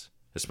nice,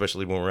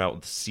 especially when we're out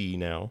with the sea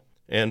now.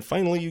 And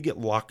finally, you get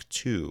Lock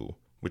 2,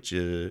 which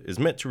is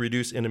meant to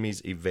reduce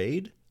enemies'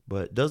 evade,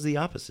 but does the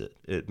opposite.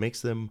 It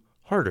makes them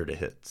harder to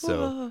hit.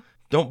 So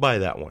don't buy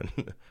that one.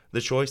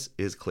 The choice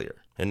is clear.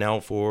 And now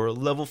for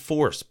level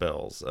 4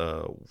 spells.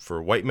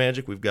 For white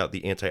magic, we've got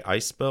the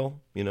anti-ice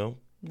spell,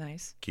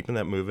 Nice. Keeping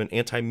that moving.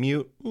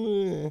 Anti-mute.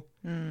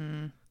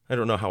 I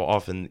don't know how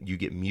often you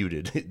get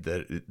muted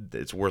that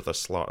it's worth a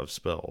slot of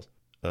spells.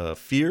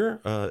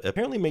 Fear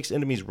apparently makes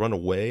enemies run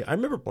away. I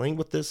remember playing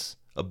with this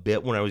a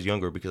bit when I was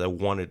younger because I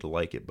wanted to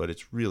like it, but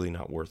it's really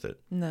not worth it.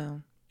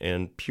 No.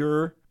 And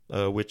Pure,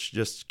 which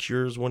just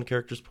cures one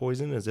character's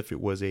poison as if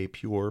it was a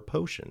pure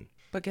potion.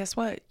 But guess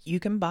what? You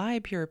can buy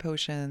pure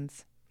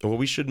potions. Well,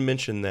 we should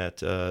mention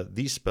that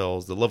these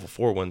spells, the level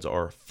 4 ones,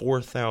 are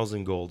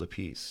 4,000 gold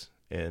apiece.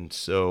 And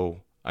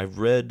so I've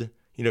read,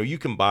 you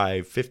can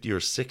buy 50 or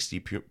 60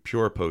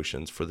 pure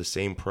potions for the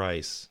same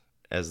price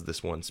as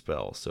this one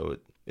spell. So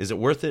is it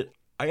worth it?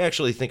 I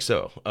actually think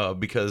so,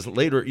 because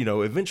later,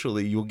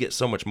 eventually you'll get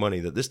so much money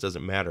that this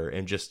doesn't matter,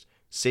 and just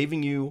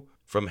saving you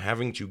from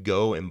having to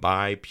go and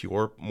buy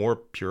more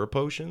pure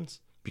potions,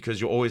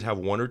 because you'll always have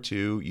 1 or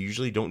 2. You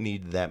usually don't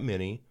need that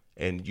many,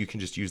 and you can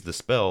just use the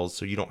spells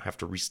so you don't have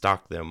to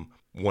restock them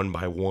one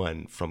by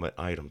one from an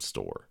item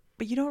store.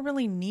 But you don't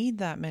really need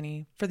that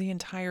many for the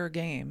entire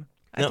game.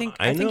 I No, think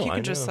I I think know, you I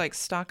could just know. like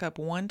stock up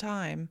one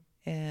time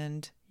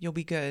and you'll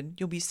be good.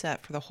 You'll be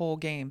set for the whole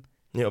game.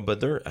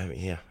 But I mean,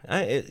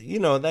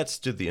 yeah, that's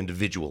to the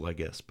individual, I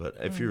guess. But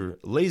if Mm. you're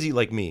lazy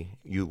like me,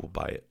 you will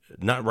buy it.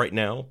 Not right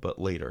now, but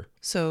later.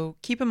 So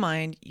keep in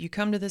mind, you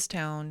come to this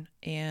town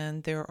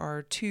and there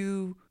are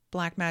two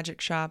black magic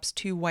shops,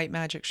 two white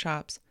magic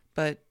shops,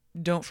 but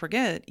don't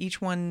forget,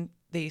 each one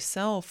they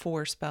sell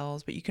 4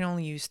 spells, but you can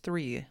only use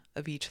 3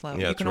 of each level.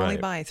 Yeah, You that's can only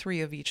right. buy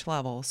 3 of each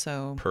level,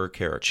 so Per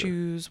character.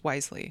 choose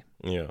wisely.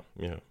 Yeah,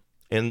 yeah.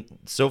 And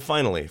so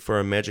finally, for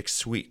our magic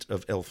suite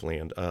of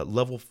Elfland,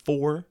 level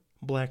 4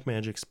 black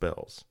magic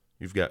spells.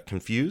 You've got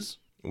Confuse,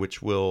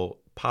 which will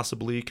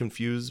possibly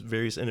confuse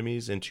various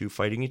enemies into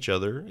fighting each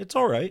other. It's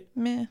all right.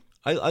 Meh.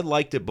 I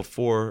liked it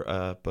before,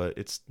 but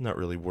it's not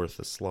really worth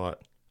a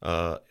slot.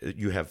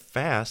 You have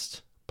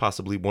Fast,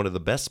 possibly one of the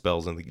best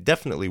spells, and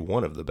definitely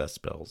one of the best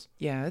spells.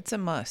 Yeah, it's a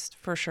must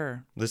for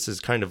sure. This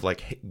is kind of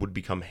like would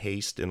become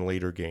Haste in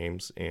later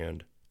games,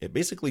 and it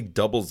basically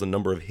doubles the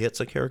number of hits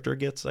a character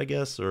gets, I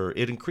guess, or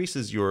it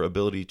increases your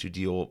ability to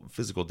deal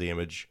physical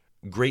damage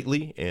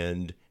greatly,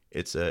 and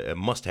it's a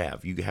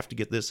must-have. You have to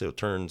get this. It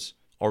turns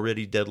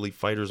already deadly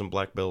fighters and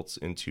black belts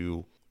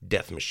into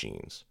death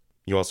machines.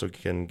 You also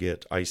can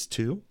get Ice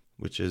 2,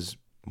 which is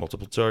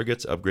multiple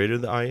targets,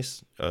 upgraded the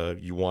ice.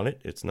 You want it.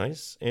 It's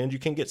nice. And you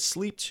can get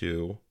Sleep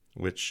 2,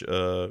 which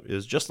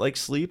is just like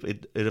Sleep.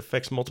 It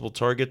affects multiple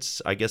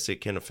targets. I guess it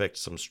can affect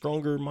some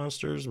stronger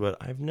monsters, but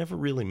I've never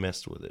really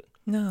messed with it.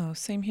 No,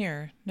 same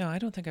here. No, I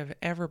don't think I've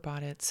ever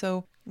bought it.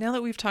 So now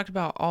that we've talked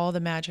about all the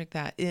magic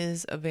that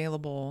is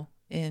available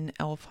in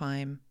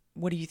Elfheim,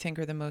 what do you think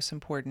are the most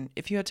important?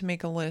 If you had to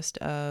make a list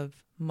of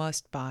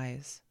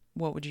must-buys,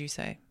 what would you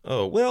say?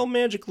 Oh, well,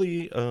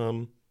 magically,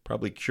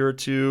 probably Cure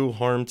 2,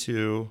 Harm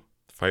 2,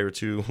 Fire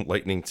 2,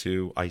 Lightning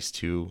 2, Ice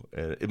 2.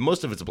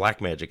 Most of it's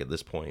black magic at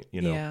this point,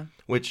 Yeah.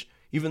 Which,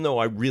 even though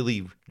I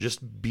really,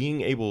 just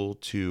being able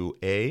to,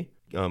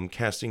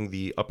 casting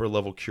the upper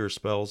level cure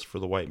spells for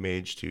the white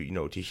mage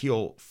to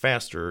heal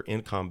faster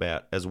in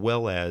combat, as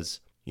well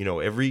as,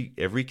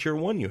 every cure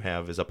 1 you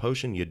have is a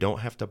potion you don't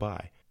have to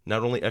buy.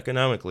 Not only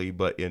economically,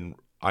 but in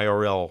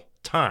IRL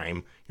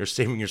time, you're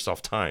saving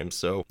yourself time.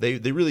 So they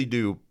really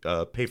do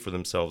pay for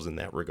themselves in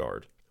that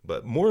regard.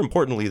 But more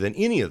importantly than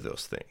any of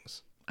those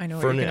things, I know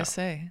what for you're going now. to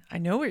say. I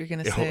know what you're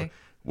going to say.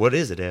 What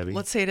is it, Abby?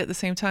 Let's say it at the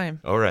same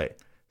time. All right.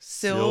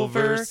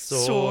 Silver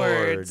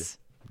swords.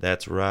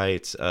 That's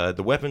right.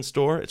 The weapon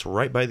store, it's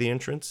right by the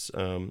entrance.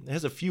 It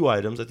has a few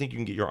items. I think you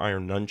can get your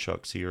iron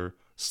nunchucks here.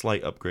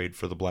 Slight upgrade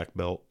for the black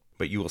belt.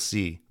 But you will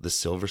see the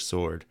silver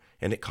sword,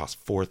 and it costs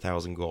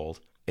 4,000 gold.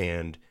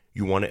 And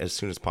you want it as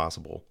soon as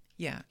possible.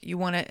 Yeah, you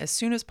want it as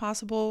soon as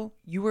possible.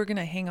 You are going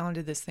to hang on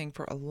to this thing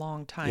for a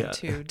long time,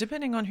 too,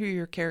 depending on who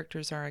your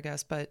characters are, I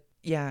guess. But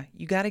yeah,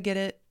 you got to get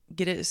it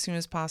as soon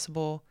as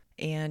possible,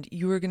 and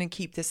you are going to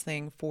keep this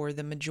thing for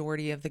the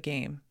majority of the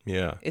game.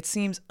 Yeah. It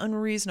seems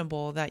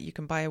unreasonable that you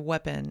can buy a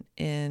weapon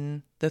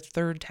in the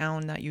third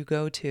town that you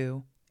go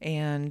to,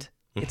 and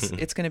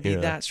it's going to be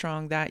that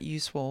strong, that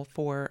useful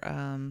for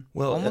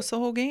almost the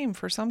whole game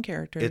for some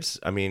characters.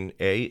 It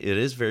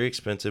is very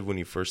expensive when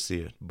you first see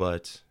it,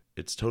 but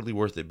it's totally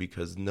worth it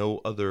because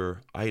no other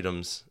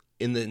items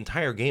in the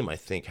entire game, I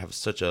think, have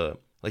such a...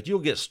 Like, you'll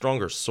get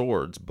stronger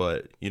swords,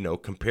 but,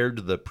 compared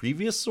to the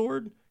previous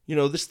sword,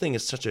 this thing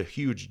is such a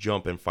huge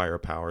jump in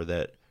firepower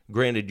that,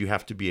 granted, you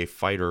have to be a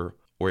fighter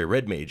or a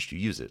red mage to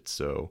use it.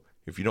 So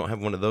if you don't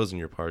have one of those in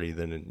your party,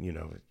 then,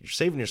 you're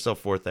saving yourself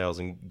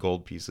 4,000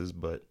 gold pieces,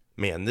 but...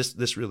 Man,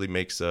 this really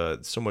makes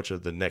so much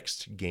of the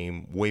next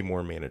game way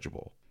more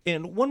manageable.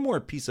 And one more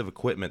piece of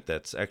equipment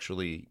that's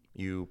actually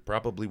you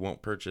probably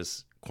won't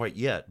purchase quite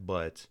yet,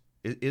 but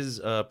it is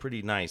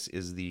pretty nice,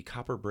 is the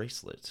copper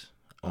bracelet.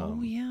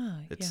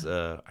 It's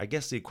I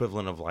guess the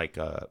equivalent of like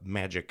a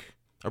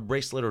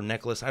bracelet or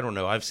necklace. I don't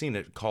know. I've seen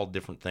it called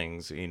different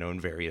things, in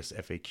various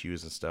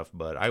FAQs and stuff,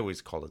 but I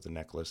always call it the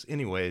necklace.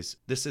 Anyways,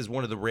 this is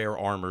one of the rare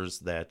armors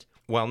that,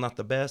 while not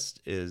the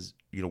best, is,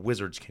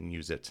 wizards can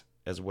use it,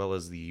 as well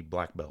as the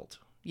black belt.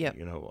 Yep.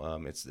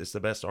 It's the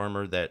best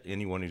armor that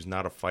anyone who's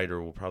not a fighter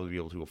will probably be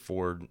able to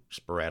afford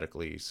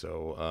sporadically.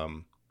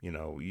 So,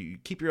 you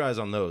keep your eyes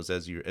on those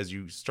as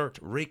you start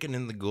raking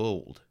in the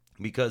gold,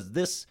 because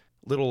this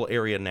little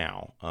area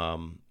now,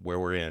 where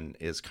we're in,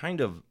 is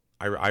kind of...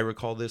 I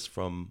recall this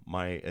from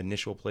my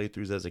initial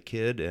playthroughs as a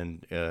kid,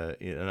 and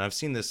I've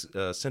seen this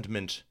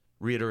sentiment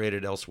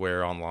reiterated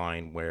elsewhere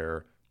online,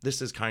 where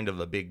this is kind of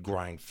a big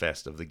grind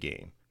fest of the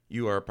game.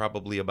 You are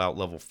probably about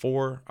level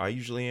 4. I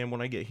usually am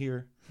when I get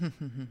here.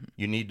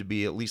 You need to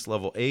be at least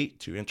level 8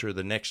 to enter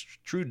the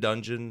next true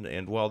dungeon.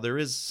 And while there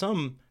is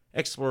some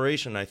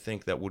exploration, I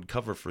think, that would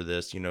cover for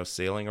this,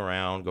 sailing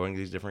around, going to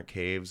these different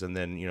caves, and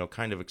then,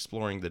 kind of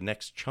exploring the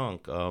next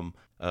chunk.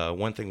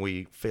 One thing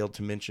we failed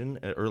to mention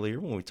earlier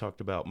when we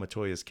talked about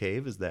Matoya's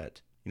cave is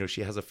that,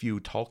 she has a few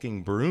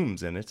talking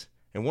brooms in it.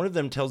 And one of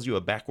them tells you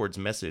a backwards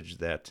message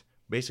that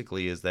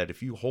basically is that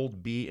if you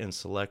hold B and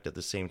select at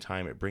the same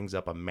time, it brings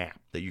up a map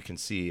that you can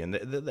see. And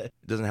it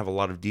doesn't have a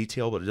lot of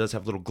detail, but it does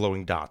have little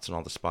glowing dots in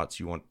all the spots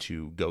you want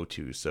to go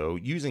to. So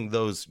using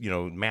those,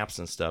 maps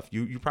and stuff,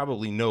 you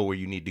probably know where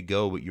you need to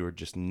go, but you're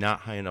just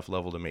not high enough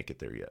level to make it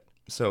there yet.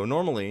 So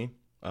normally,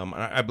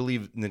 I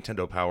believe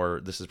Nintendo Power,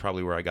 this is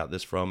probably where I got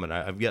this from, and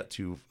I've yet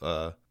to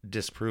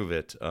disprove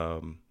it,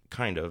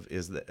 kind of,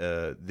 is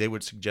that they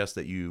would suggest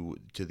that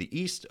to the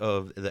east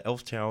of the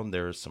Elf Town,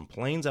 there's some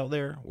plains out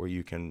there where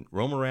you can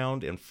roam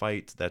around and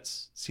fight. That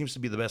seems to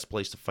be the best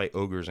place to fight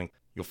ogres, and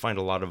you'll find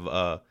a lot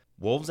of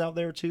wolves out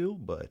there too,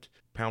 but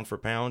pound for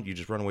pound, you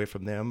just run away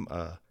from them.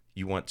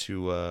 You want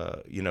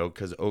to,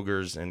 because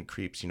ogres and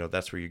creeps,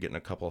 that's where you're getting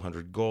a couple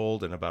hundred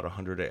gold and about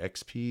 100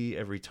 XP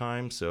every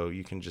time. So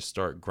you can just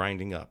start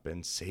grinding up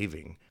and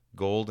saving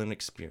gold and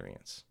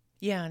experience.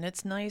 Yeah, and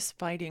it's nice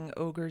fighting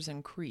ogres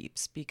and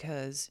creeps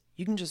because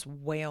you can just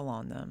wail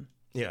on them.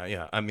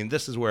 Yeah. I mean,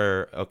 this is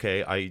where,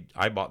 okay,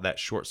 I bought that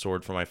short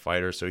sword for my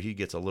fighter, so he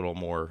gets a little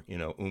more,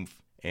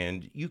 oomph.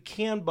 And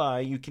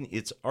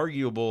it's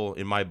arguable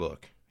in my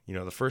book.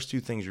 The first two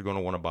things you're going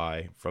to want to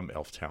buy from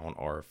Elf Town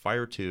are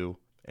Fire 2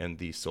 and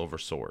the Silver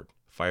Sword.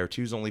 Fire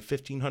 2 is only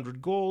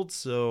 1,500 gold,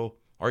 so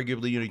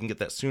arguably, you can get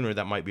that sooner.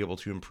 That might be able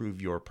to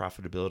improve your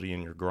profitability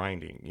and your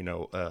grinding,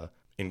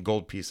 in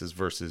gold pieces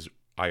versus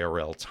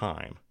IRL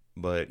time.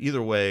 But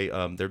either way,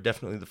 they're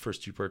definitely the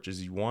first two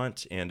purchases you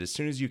want. And as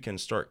soon as you can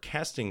start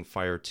casting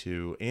Fire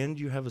 2 and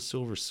you have a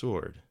Silver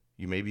Sword,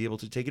 you may be able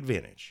to take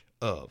advantage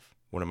of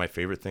one of my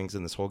favorite things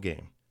in this whole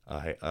game.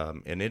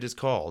 And it is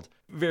called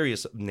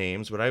various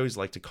names, but I always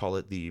like to call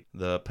it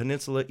the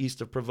Peninsula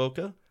East of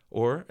Pravoka,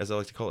 or as I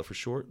like to call it for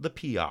short, the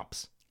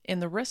P-Ops. And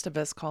the rest of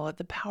us call it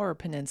the Power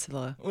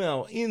Peninsula.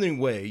 Well, any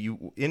way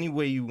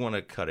you want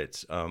to cut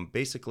it.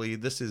 Basically,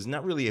 this is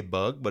not really a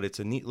bug, but it's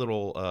a neat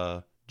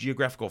little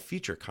geographical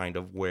feature, kind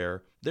of,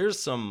 where there's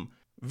some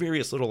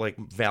various little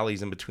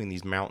valleys in between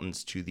these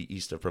mountains to the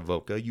east of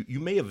Pravoka. You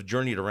may have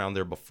journeyed around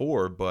there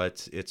before,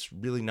 but it's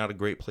really not a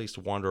great place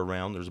to wander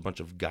around. There's a bunch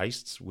of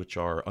geists, which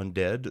are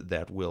undead,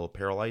 that will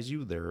paralyze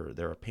you.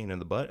 They're a pain in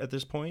the butt at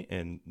this point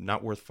and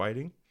not worth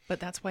fighting. But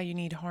that's why you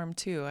need Harm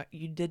 2.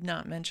 You did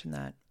not mention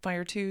that.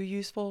 Fire 2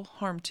 useful,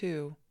 Harm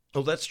 2.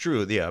 Oh, that's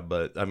true. Yeah,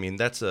 but I mean,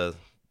 that's a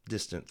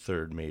distant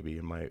third maybe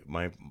in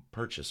my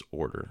purchase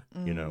order,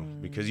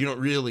 because you don't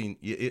really,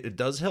 it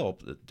does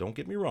help. Don't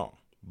get me wrong,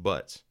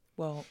 but.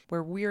 Well,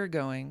 where we're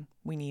going,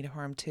 we need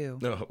Harm 2.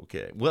 Oh,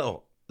 okay.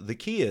 Well, the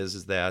key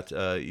is that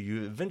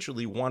you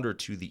eventually wander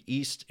to the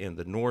east and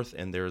the north,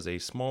 and there's a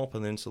small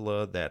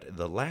peninsula that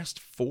the last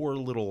 4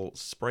 little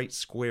sprite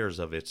squares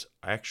of it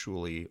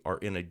actually are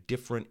in a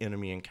different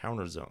enemy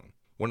encounter zone.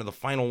 One of the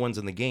final ones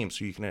in the game,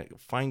 so you can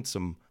find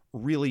some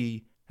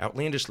really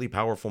outlandishly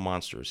powerful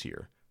monsters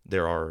here.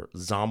 There are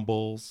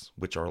zombuls,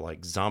 which are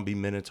like zombie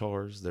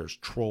minotaurs. There's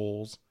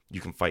trolls.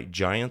 You can fight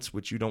giants,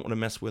 which you don't want to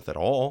mess with at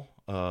all.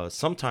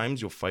 Sometimes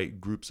you'll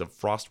fight groups of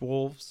frost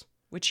wolves,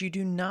 which you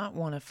do not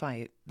want to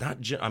fight.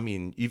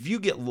 If you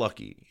get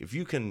lucky, if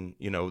you can,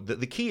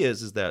 the key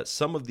is that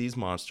some of these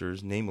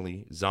monsters,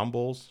 namely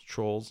zombuls,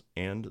 trolls,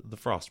 and the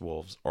frost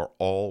wolves, are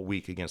all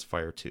weak against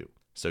Fire 2.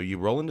 So you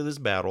roll into this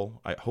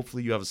battle.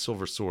 Hopefully you have a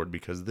Silver Sword,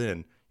 because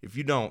then, if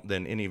you don't,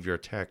 then any of your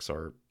attacks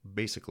are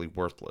basically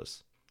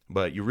worthless.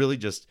 But you really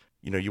just,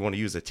 you want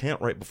to use a tent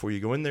right before you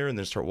go in there and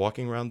then start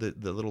walking around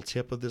the little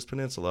tip of this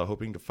peninsula,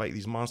 hoping to fight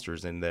these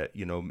monsters. And that,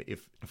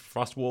 if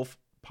Frost Wolf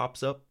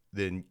pops up,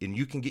 then and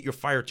you can get your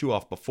Fire 2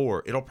 off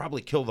before, it'll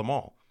probably kill them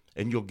all.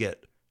 And you'll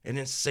get an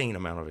insane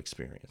amount of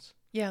experience.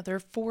 Yeah, they're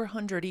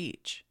 400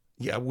 each.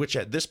 Yeah, which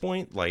at this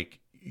point,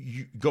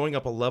 going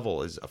up a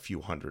level is a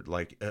few hundred.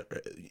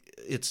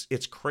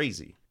 It's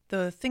crazy.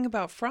 The thing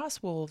about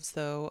frost wolves,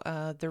 though,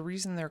 the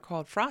reason they're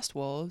called frost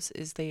wolves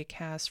is they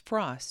cast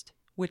frost,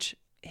 which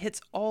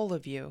hits all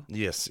of you.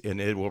 Yes, and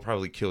it will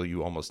probably kill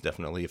you almost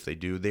definitely if they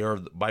do. They are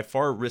by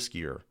far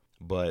riskier,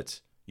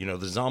 but, the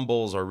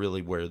zombuls are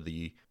really where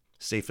the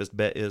safest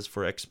bet is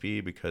for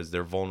XP, because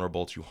they're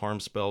vulnerable to harm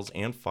spells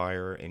and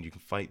fire, and you can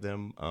fight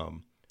them.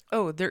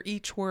 They're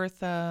each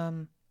worth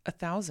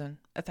 1,000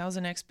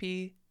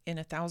 XP and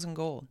 1,000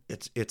 gold.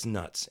 It's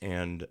nuts.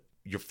 And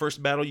your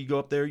first battle you go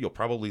up there, you'll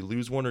probably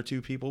lose 1 or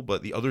 2 people,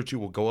 but the other 2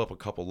 will go up a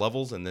couple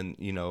levels, and then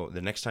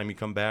the next time you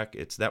come back,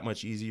 it's that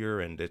much easier,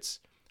 and it's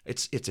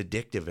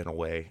addictive in a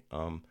way.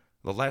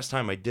 The last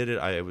time I did it,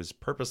 I was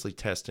purposely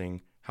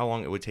testing how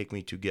long it would take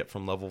me to get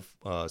from level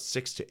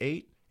 6 to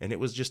 8, and it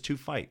was just 2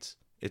 fights.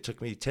 It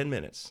took me 10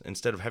 minutes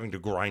instead of having to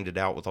grind it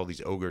out with all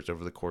these ogres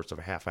over the course of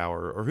a half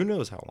hour or who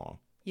knows how long.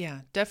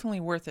 Yeah, definitely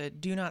worth it.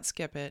 Do not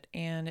skip it.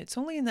 And it's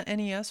only in the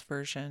NES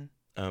version.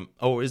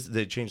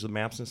 They changed the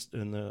maps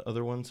in the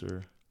other ones,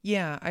 or?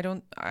 Yeah, I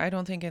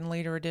don't think in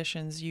later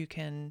editions you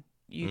can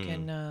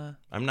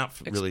I'm not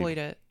exploit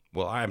it.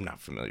 Well, I'm not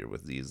familiar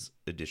with these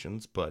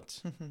editions,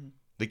 but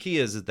the key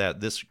is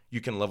that you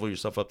can level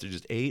yourself up to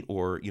just 8,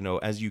 or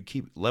as you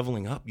keep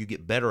leveling up, you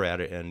get better at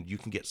it, and you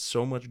can get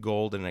so much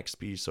gold and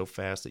XP so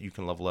fast that you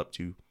can level up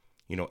to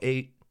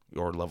 8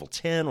 or level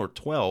 10 or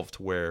 12,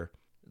 to where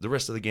the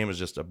rest of the game is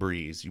just a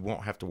breeze. You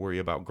won't have to worry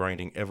about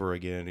grinding ever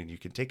again, and you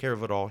can take care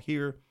of it all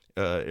here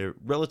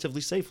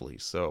relatively safely.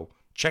 So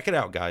check it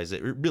out, guys.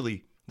 It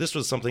really, this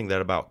was something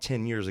that about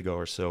 10 years ago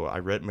or so, I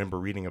remember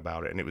reading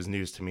about it, and it was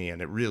news to me,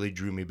 and it really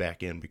drew me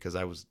back in because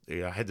I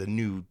had a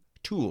new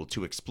tool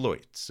to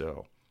exploit.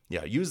 So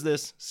yeah, use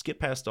this, skip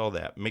past all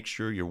that. Make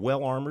sure you're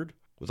well armored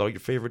with all your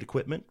favorite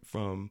equipment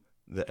from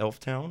the Elf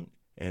Town,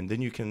 and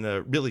then you can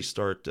really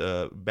start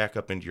back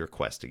up into your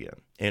quest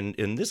again. And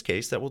in this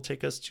case, that will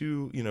take us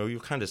to, you'll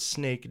kind of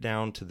snake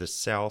down to the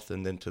south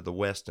and then to the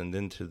west and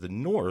then to the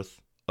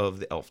north of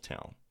the Elf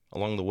Town.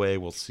 Along the way,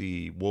 we'll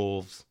see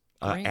wolves,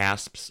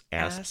 asps.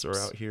 Asps are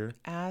out here.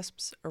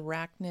 Asps,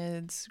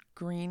 arachnids,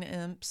 green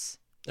imps.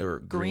 Or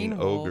green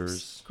wolves,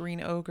 ogres.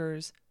 Green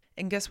ogres.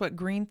 And guess what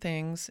green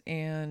things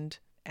and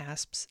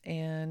asps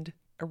and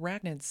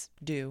arachnids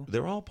do?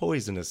 They're all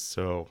poisonous,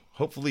 so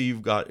hopefully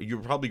you're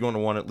probably going to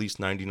want at least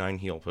 99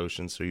 heal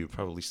potions, so you've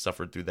probably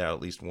suffered through that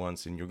at least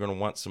once, and you're going to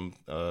want some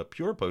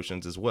pure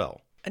potions as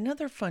well.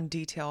 Another fun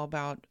detail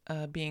about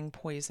being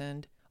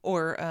poisoned,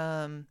 or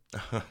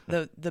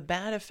the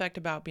bad effect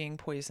about being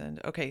poisoned.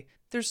 Okay,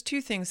 there's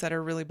two things that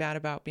are really bad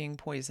about being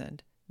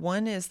poisoned.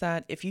 One is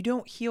that if you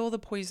don't heal the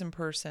poisoned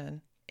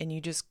person, and you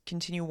just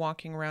continue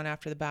walking around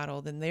after the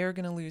battle, then they're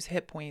going to lose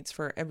hit points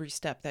for every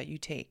step that you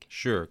take.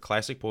 Sure,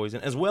 classic poison,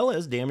 as well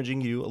as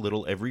damaging you a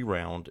little every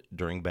round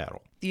during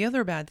battle. The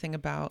other bad thing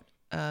about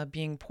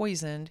being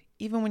poisoned,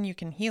 even when you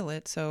can heal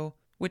it,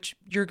 which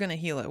you're going to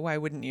heal it, why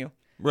wouldn't you?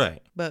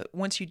 Right. But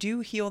once you do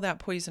heal that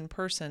poisoned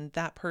person,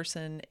 that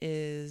person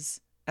is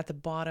at the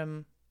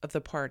bottom of the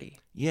party.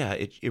 Yeah,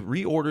 it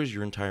reorders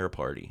your entire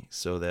party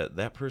so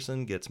that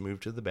person gets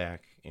moved to the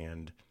back.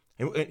 And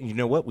you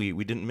know what? We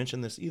didn't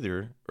mention this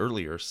either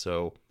earlier.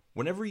 So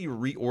whenever you're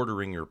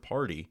reordering your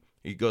party,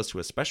 it goes to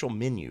a special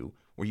menu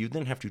where you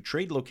then have to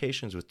trade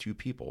locations with two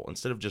people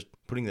instead of just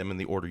putting them in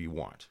the order you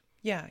want.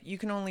 Yeah, you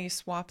can only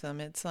swap them.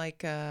 It's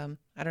like, I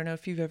don't know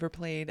if you've ever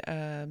played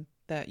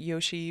that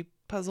Yoshi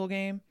puzzle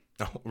game.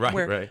 Oh, right,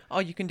 where right.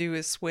 All you can do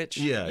is switch.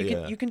 Yeah,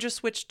 You can just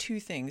switch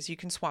two things. You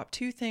can swap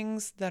two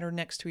things that are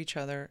next to each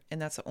other,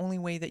 and that's the only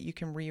way that you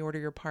can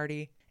reorder your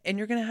party. And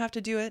you're going to have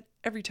to do it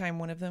every time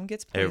one of them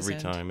gets poisoned. Every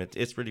time.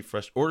 It's pretty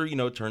frustrating.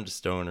 Or, turn to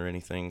stone or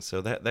anything. So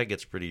that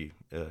gets pretty,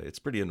 it's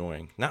pretty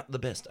annoying. Not the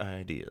best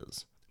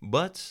ideas.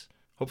 But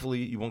hopefully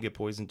you won't get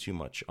poisoned too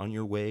much on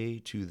your way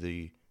to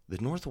the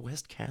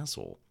Northwest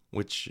Castle,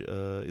 which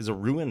is a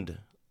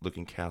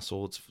ruined-looking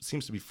castle. It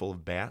seems to be full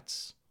of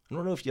bats. I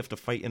don't know if you have to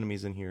fight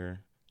enemies in here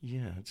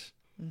yet.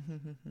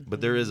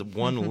 But there is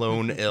one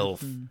lone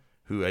elf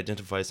who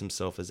identifies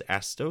himself as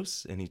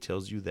Astos, and he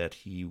tells you that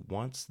he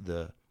wants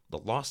the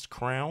lost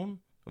crown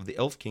of the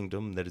elf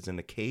kingdom that is in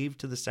a cave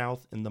to the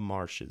south in the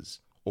marshes,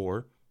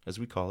 or, as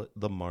we call it,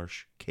 the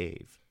Marsh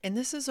Cave. And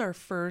this is our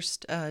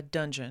first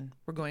dungeon.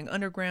 We're going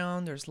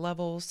underground. There's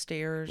levels,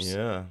 stairs.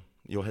 Yeah.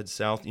 You'll head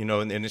south,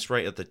 and it's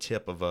right at the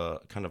tip of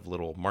a kind of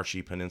little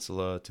marshy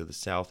peninsula to the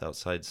south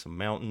outside some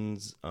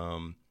mountains.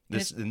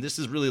 This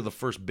is really the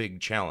first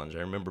big challenge. I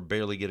remember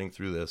barely getting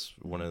through this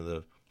one of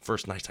the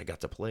first nights I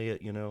got to play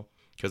it,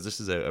 because this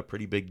is a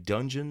pretty big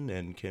dungeon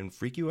and can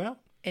freak you out.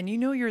 And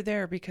you're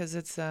there because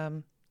it's,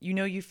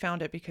 you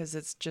found it because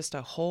it's just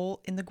a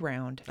hole in the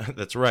ground.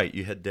 That's right.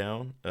 You head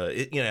down,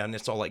 and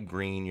it's all like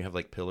green. You have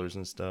like pillars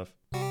and stuff.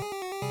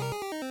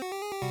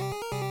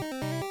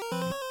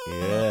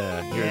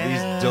 Yeah, hear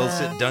these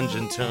dulcet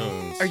dungeon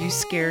tones. Are you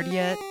scared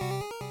yet?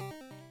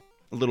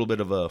 A little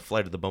bit of a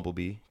Flight of the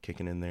Bumblebee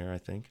kicking in there, I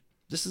think.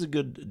 This is a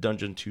good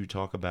dungeon to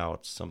talk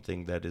about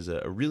something that is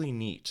a really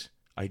neat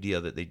idea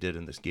that they did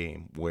in this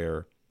game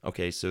where,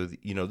 okay, so,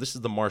 this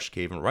is the Marsh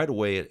Cave, and right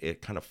away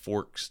it kind of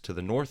forks to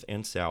the north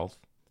and south.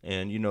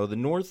 And, the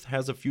north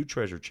has a few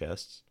treasure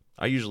chests.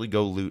 I usually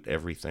go loot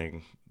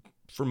everything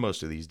for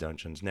most of these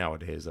dungeons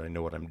nowadays. I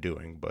know what I'm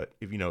doing, but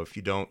if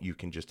you don't, you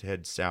can just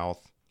head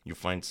south. You'll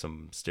find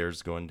some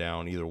stairs going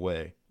down either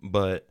way.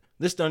 But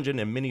this dungeon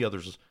and many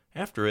others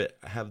after it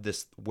have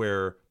this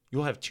where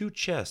you'll have two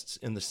chests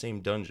in the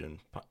same dungeon,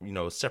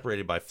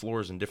 separated by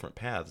floors and different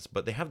paths,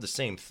 but they have the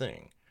same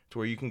thing, to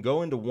where you can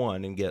go into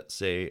one and get,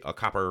 say, a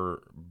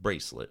copper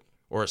bracelet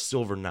or a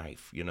silver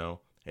knife,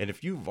 And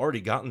if you've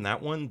already gotten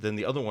that one, then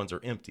the other ones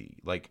are empty.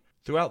 Like,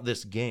 throughout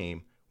this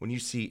game, when you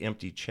see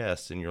empty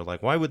chests and you're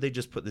like, why would they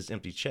just put this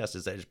empty chest?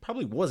 Is that it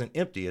probably wasn't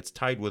empty. It's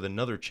tied with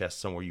another chest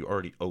somewhere you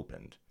already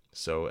opened.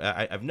 So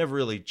I've never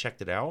really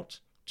checked it out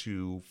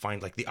to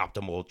find like the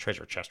optimal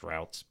treasure chest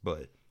routes,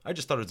 but I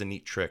just thought it was a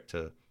neat trick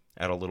to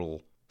add a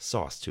little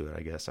sauce to it,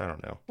 I guess. I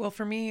don't know. Well,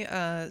 for me,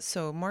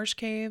 so Marsh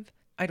Cave,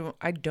 I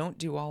don't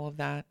do all of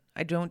that.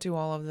 I don't do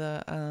all of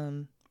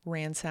the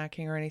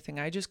ransacking or anything.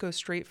 I just go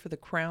straight for the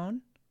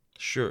crown.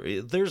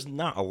 Sure. There's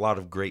not a lot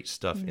of great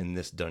stuff in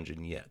this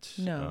dungeon yet.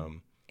 No.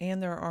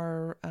 And there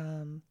are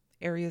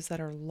areas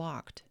that are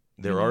locked.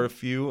 There are a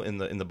few in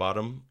the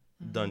bottom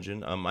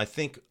dungeon. I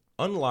think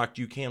unlocked,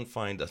 you can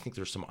find, I think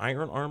there's some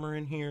iron armor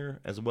in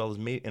here, as well as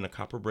in a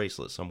copper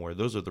bracelet somewhere.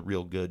 Those are the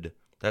real good,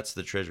 that's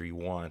the treasure you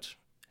want.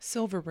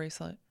 Silver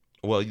bracelet.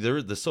 Well,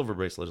 the silver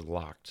bracelet is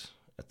locked.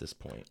 at this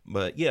point.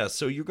 But yeah,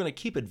 so you're going to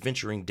keep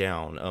adventuring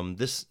down.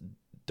 This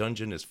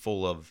dungeon is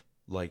full of,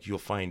 like, you'll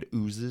find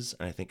oozes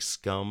and I think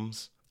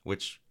scums,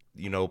 which,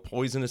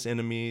 poisonous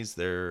enemies.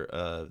 They're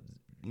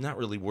not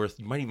really worth.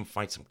 You might even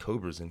find some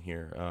cobras in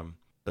here.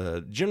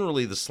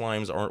 Generally, the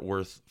slimes aren't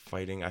worth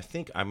fighting. I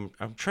think I'm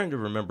trying to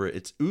remember.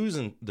 It's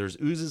there's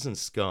oozes and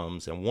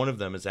scums, and one of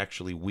them is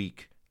actually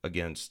weak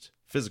against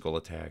physical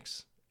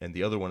attacks, and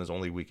the other one is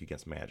only weak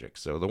against magic.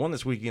 So the one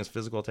that's weak against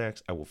physical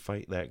attacks, I will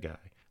fight that guy.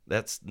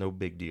 That's no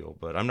big deal,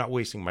 but I'm not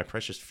wasting my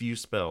precious few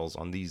spells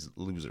on these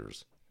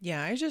losers.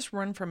 Yeah, I just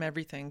run from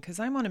everything because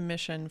I'm on a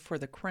mission for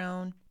the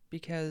crown,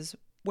 because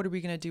what are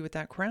we going to do with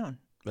that crown?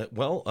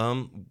 Well,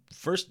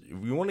 first,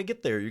 if you want to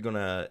get there, you're going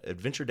to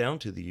adventure down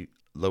to the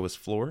lowest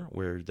floor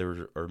where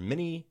there are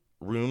many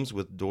rooms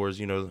with doors.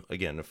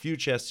 Again, a few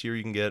chests here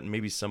you can get,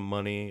 maybe some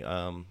money.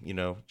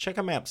 Check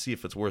a map, see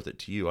if it's worth it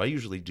to you. I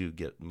usually do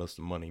get most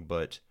of the money,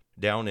 but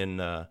down in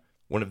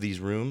one of these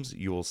rooms,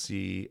 you will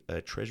see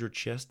a treasure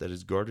chest that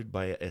is guarded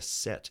by a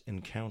set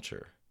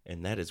encounter,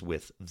 and that is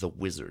with the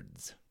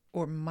wizards.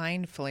 Or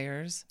mind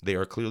flayers. They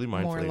are clearly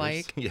mind More flayers.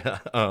 like.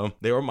 Yeah,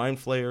 they are mind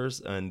flayers,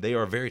 and they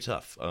are very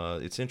tough.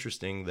 It's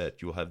interesting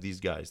that you'll have these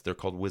guys. They're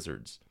called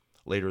wizards.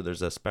 Later,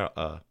 there's a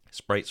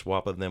sprite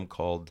swap of them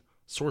called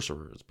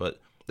sorcerers, but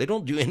they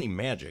don't do any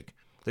magic.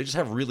 They just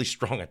have really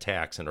strong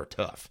attacks and are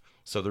tough.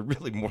 So they're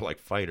really more like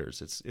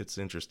fighters. It's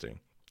interesting.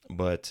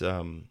 But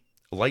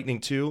lightning,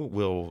 too,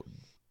 will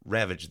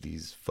ravage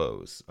these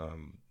foes.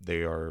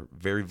 They are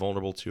very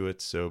vulnerable to it,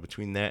 so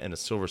between that and a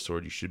silver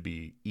sword, you should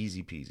be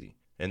easy peasy.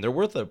 And they're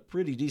worth a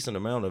pretty decent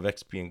amount of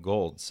XP and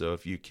gold. So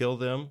if you kill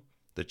them,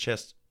 the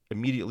chest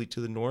immediately to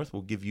the north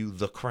will give you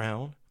the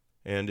crown.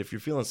 And if you're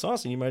feeling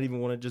saucy, you might even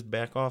want to just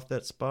back off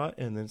that spot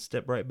and then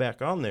step right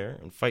back on there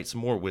and fight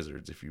some more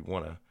wizards if you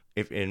want to.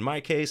 If in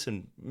my case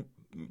and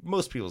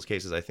most people's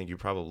cases, I think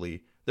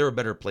there are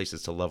better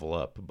places to level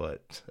up,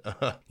 but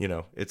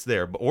it's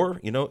there. Or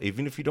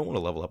even if you don't want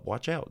to level up,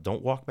 watch out.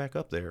 Don't walk back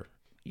up there.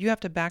 You have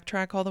to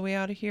backtrack all the way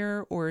out of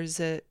here, or is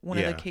it one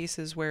of the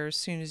cases where as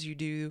soon as you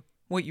do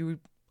what you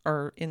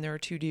are in there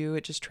to do,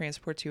 it just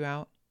transports you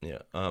out?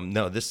 Yeah.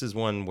 No, this is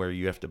one where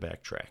you have to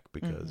backtrack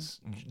because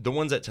the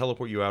ones that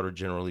teleport you out are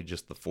generally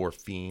just the 4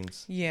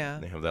 fiends. Yeah.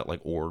 They have that like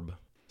orb.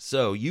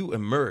 So you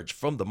emerge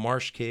from the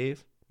marsh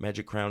cave,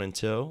 magic crown in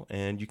tow,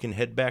 and you can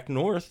head back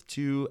north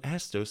to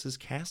Astos'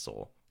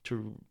 castle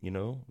to,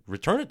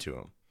 return it to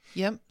him.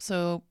 Yep.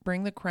 So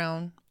bring the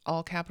crown,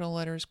 all capital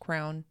letters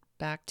crown,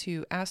 back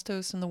to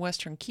Astos in the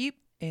Western Keep.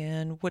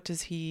 And what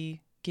does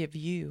he give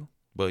you?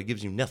 Well, he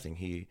gives you nothing.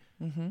 He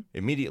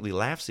immediately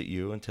laughs at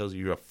you and tells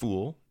you you're a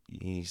fool.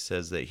 He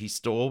says that he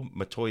stole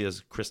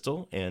Matoya's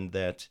crystal and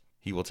that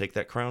he will take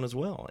that crown as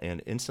well,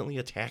 and instantly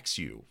attacks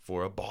you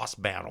for a boss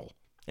battle.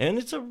 And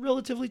it's a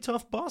relatively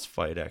tough boss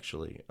fight,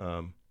 actually.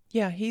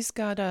 Yeah, he's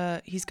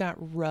got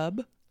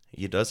rub.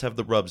 He does have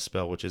the rub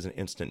spell, which is an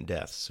instant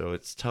death, so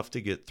it's tough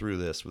to get through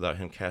this without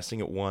him casting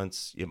it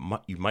once.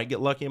 You might get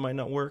lucky, it might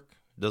not work.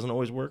 It doesn't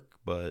always work,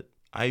 but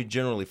I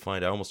generally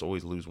find I almost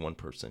always lose one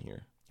person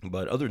here.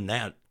 But other than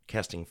that,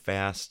 casting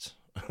fast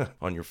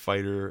on your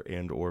fighter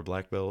and or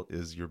black belt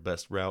is your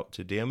best route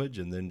to damage,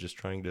 and then just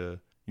trying to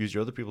use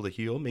your other people to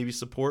heal, maybe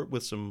support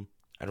with some,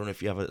 I don't know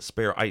if you have a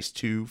spare ice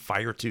 2,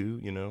 fire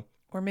 2,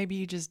 Or maybe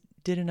you just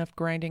did enough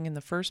grinding in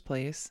the first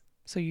place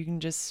so you can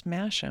just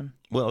smash him.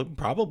 Well,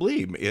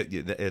 probably.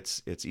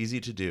 It's easy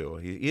to do.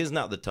 He is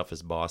not the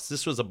toughest boss.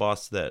 This was a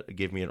boss that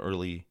gave me an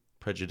early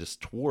prejudice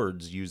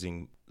towards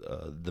using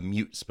the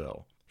mute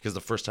spell, because the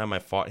first time I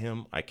fought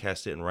him, I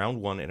cast it in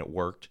round 1 and it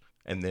worked.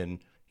 And then,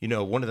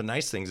 one of the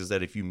nice things is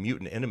that if you mute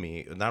an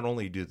enemy, not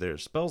only do their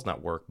spells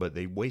not work, but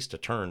they waste a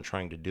turn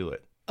trying to do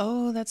it.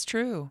 Oh, that's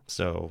true.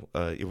 So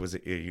he was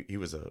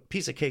a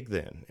piece of cake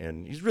then,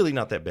 and he's really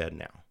not that bad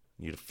now.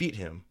 You defeat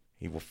him,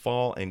 he will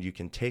fall, and you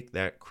can take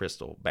that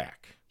crystal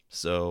back.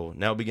 So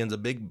now begins a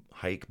big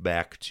hike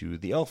back to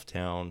the elf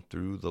town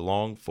through the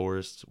long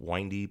forest,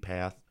 windy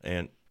path.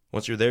 And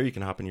once you're there, you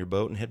can hop in your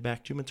boat and head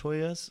back to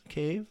Matoya's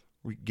cave.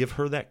 Give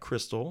her that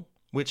crystal,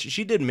 which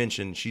she did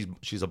mention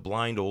she's a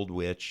blind old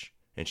witch,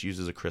 and she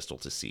uses a crystal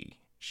to see.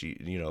 She,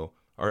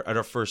 at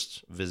our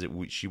first visit,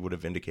 she would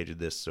have indicated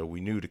this, so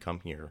we knew to come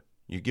here.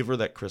 You give her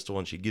that crystal,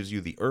 and she gives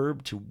you the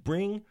herb to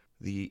bring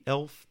the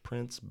elf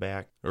prince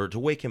back, or to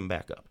wake him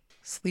back up.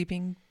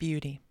 Sleeping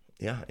Beauty.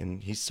 Yeah,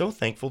 and he's so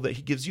thankful that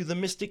he gives you the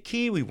mystic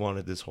key we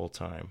wanted this whole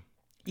time.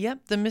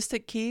 Yep, the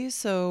mystic key.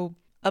 So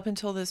up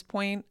until this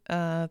point,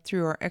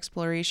 through our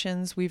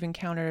explorations, we've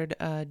encountered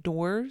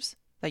doors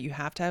that you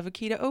have to have a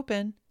key to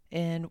open.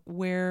 And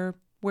where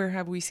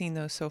have we seen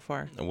those so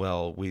far?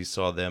 Well, we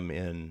saw them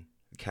in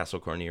Castle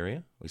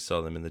Corneria. We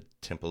saw them in the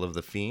Temple of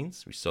the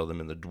Fiends. We saw them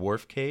in the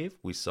Dwarf Cave.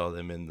 We saw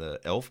them in the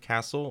Elf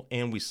Castle.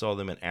 And we saw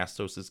them in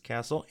Astos'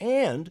 Castle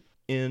and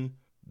in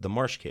the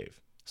Marsh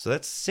Cave. So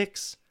that's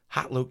 6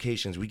 hot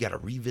locations we got to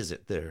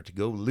revisit there to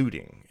go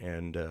looting.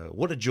 And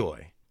what a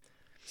joy.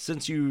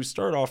 Since you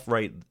start off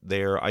right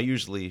there, I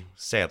usually,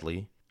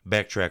 sadly,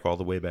 backtrack all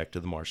the way back to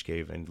the Marsh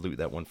Cave and loot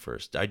that one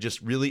first.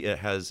 It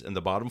has, in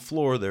the bottom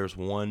floor, there's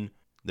one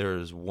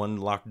There's one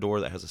locked door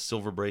that has a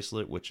silver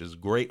bracelet, which is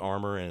great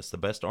armor, and it's the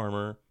best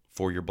armor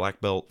for your black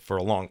belt for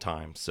a long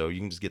time. So you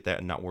can just get that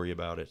and not worry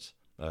about it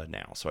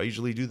now. So I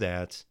usually do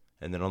that.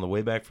 And then on the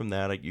way back from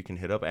that, you can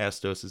hit up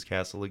Astos'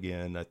 castle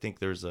again. I think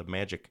there's a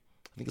magic,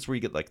 I think it's where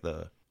you get like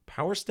the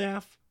power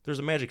staff. There's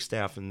a magic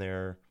staff in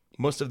there.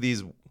 Most of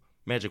these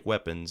magic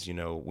weapons,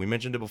 we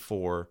mentioned it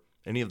before.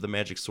 Any of the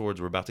magic swords,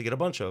 we're about to get a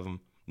bunch of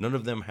them. None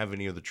of them have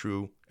any of the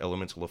true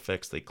elemental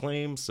effects they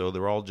claim, so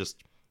they're all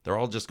just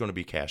going to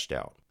be cashed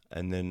out.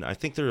 And then I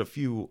think there are a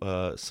few,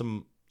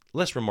 some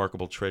less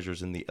remarkable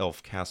treasures in the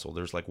elf castle.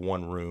 There's like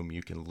one room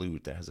you can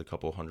loot that has a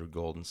couple hundred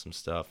gold and some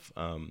stuff.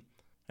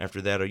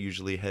 After that, I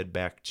usually head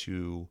back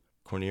to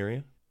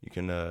Corneria. You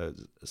can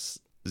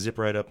zip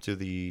right up to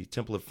the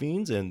Temple of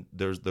Fiends, and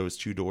there's those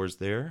 2 doors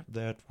there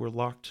that were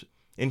locked.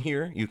 In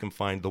here, you can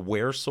find the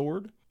Were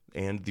Sword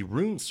and the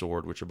Rune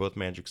Sword, which are both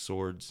magic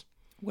swords.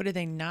 What do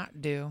they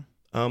not do?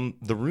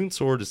 The Rune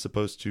Sword is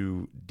supposed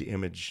to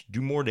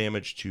do more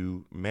damage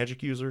to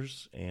magic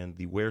users, and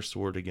the Were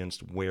Sword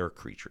against were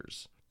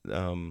creatures.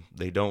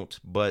 They don't,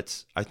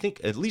 but I think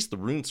at least the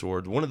Rune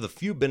Sword, one of the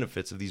few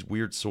benefits of these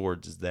weird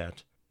swords is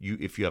that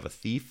if you have a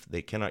thief,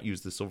 they cannot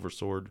use the Silver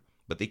Sword,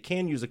 but they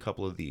can use a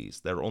couple of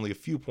these that are only a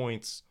few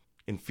points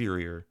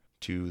inferior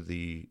to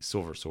the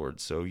Silver Sword.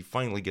 So you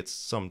finally get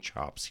some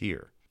chops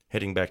here.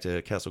 Heading back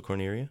to Castle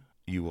Corneria,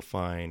 you will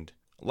find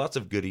lots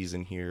of goodies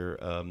in here.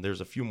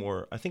 There's a few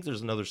more. I think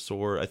there's another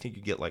sword. I think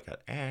you get like an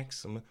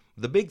axe.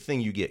 The big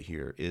thing you get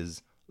here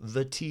is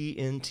the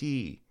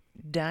TNT.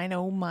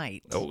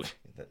 Dynamite. Oh,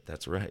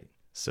 that's right.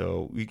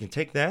 So we can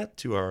take that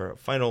to our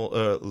final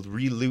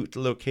re-loot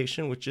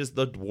location, which is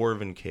the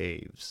Dwarven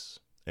Caves.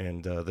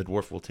 And the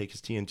dwarf will take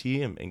his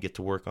TNT and get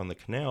to work on the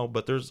canal.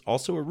 But there's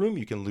also a room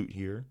you can loot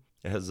here.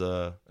 It has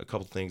a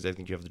couple things. I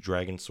think you have the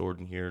dragon sword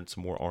in here and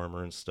some more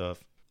armor and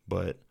stuff.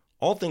 But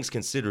all things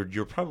considered,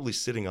 you're probably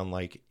sitting on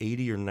like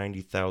 80 or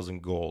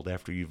 90,000 gold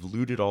after you've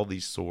looted all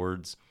these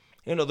swords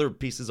and other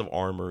pieces of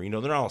armor. They're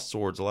not all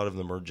swords. A lot of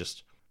them are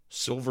just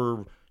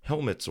silver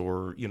helmets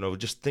or,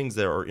 just things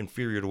that are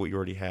inferior to what you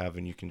already have,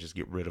 and you can just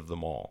get rid of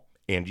them all.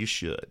 And you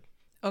should.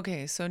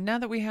 Okay, so now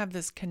that we have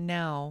this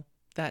canal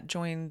that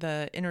joined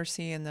the inner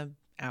sea and the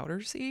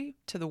outer sea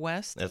to the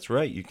west. That's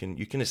right. You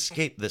can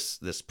escape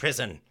this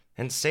prison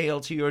and sail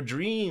to your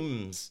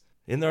dreams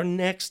in our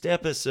next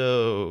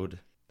episode.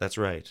 That's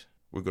right.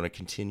 We're going to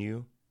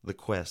continue the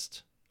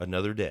quest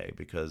another day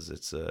because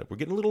it's we're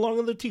getting a little long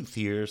in the tooth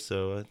here,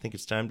 so I think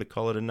it's time to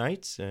call it a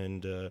night.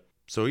 And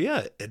so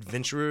yeah,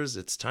 adventurers,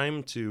 it's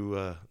time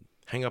to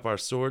hang up our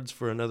swords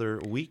for another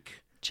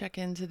week. Check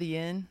into the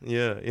inn.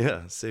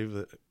 Yeah, save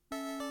the...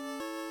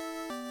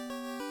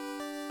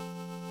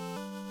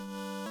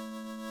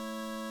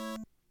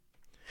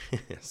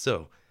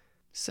 So,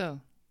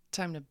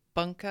 time to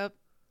bunk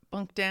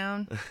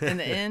down in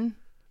the inn.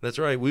 That's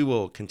right. We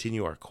will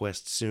continue our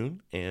quest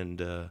soon,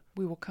 and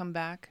we will come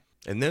back.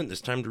 And then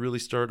it's time to really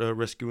start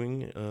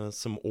rescuing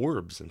some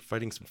orbs and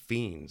fighting some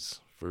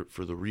fiends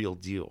for the real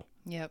deal.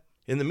 Yep.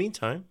 In the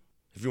meantime,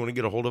 if you want to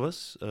get a hold of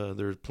us,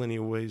 there's plenty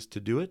of ways to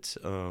do it.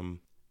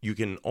 You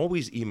can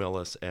always email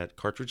us at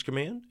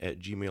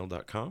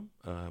cartridgecommand@gmail.com.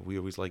 We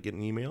always like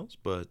getting emails,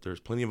 but there's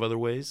plenty of other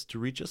ways to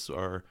reach us.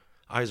 Our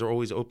eyes are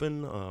always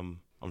open on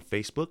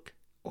Facebook.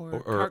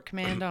 Or Cart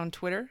Command on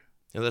Twitter.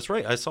 Yeah, that's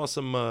right. I saw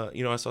some,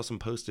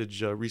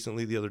 postage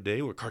recently the other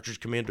day where Cartridge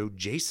Commando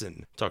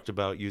Jason talked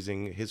about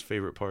using his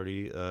favorite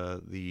party,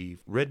 the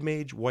Red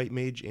Mage, White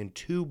Mage, and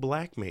 2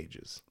 Black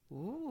Mages.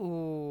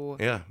 Ooh.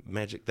 Yeah,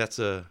 magic. It's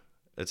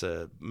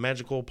a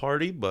magical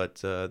party, but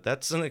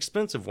that's an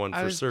expensive one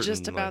for certain. I was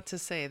just about to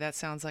say, that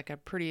sounds like a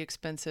pretty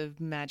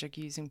expensive magic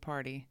using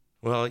party.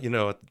 Well,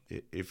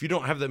 if you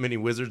don't have that many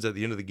wizards at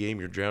the end of the game,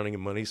 you're drowning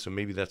in money, so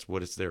maybe that's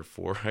what it's there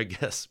for, I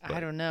guess. But, I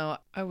don't know.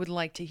 I would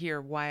like to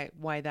hear why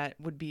that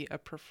would be a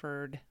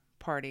preferred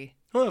party.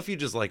 Well, if you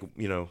just like,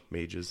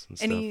 mages and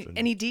stuff.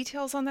 Any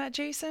details on that,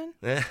 Jason?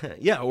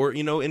 Yeah, or,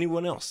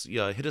 anyone else.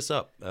 Yeah, hit us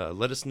up.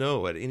 Let us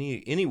know at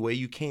any way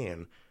you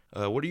can.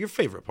 What are your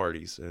favorite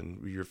parties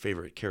and your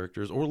favorite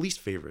characters or least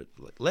favorite?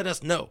 Let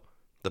us know.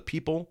 The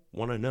people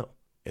want to know.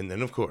 And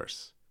then, of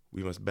course,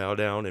 we must bow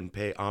down and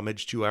pay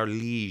homage to our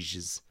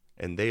lieges.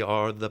 And they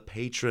are the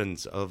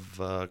patrons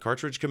of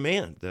Cartridge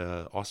Command,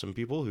 the awesome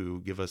people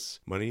who give us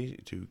money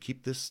to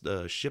keep this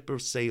ship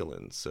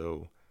sailing.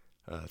 So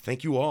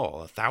thank you all.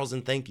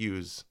 1,000 thank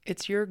yous.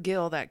 It's your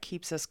gil that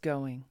keeps us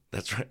going.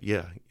 That's right.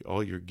 Yeah.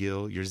 All your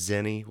gil, your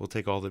zenny. We'll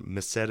take all the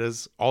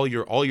mesetas, all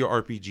your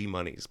RPG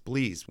monies.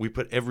 Please. We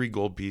put every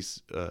gold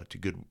piece to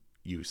good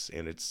use,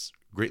 and it's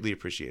greatly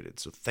appreciated.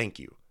 So thank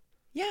you.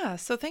 Yeah.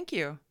 So thank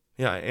you.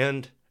 Yeah.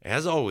 And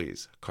as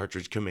always,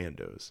 Cartridge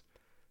Commandos.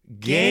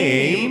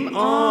 Game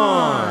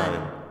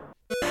on!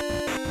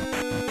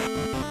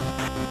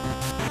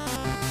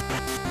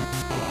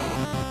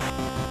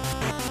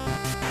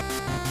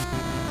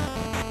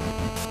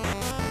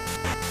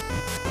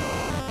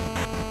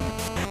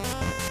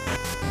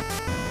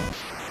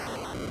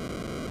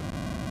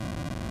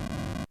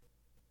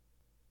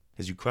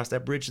 As you cross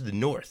that bridge to the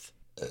north.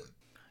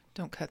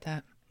 Don't cut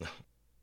that.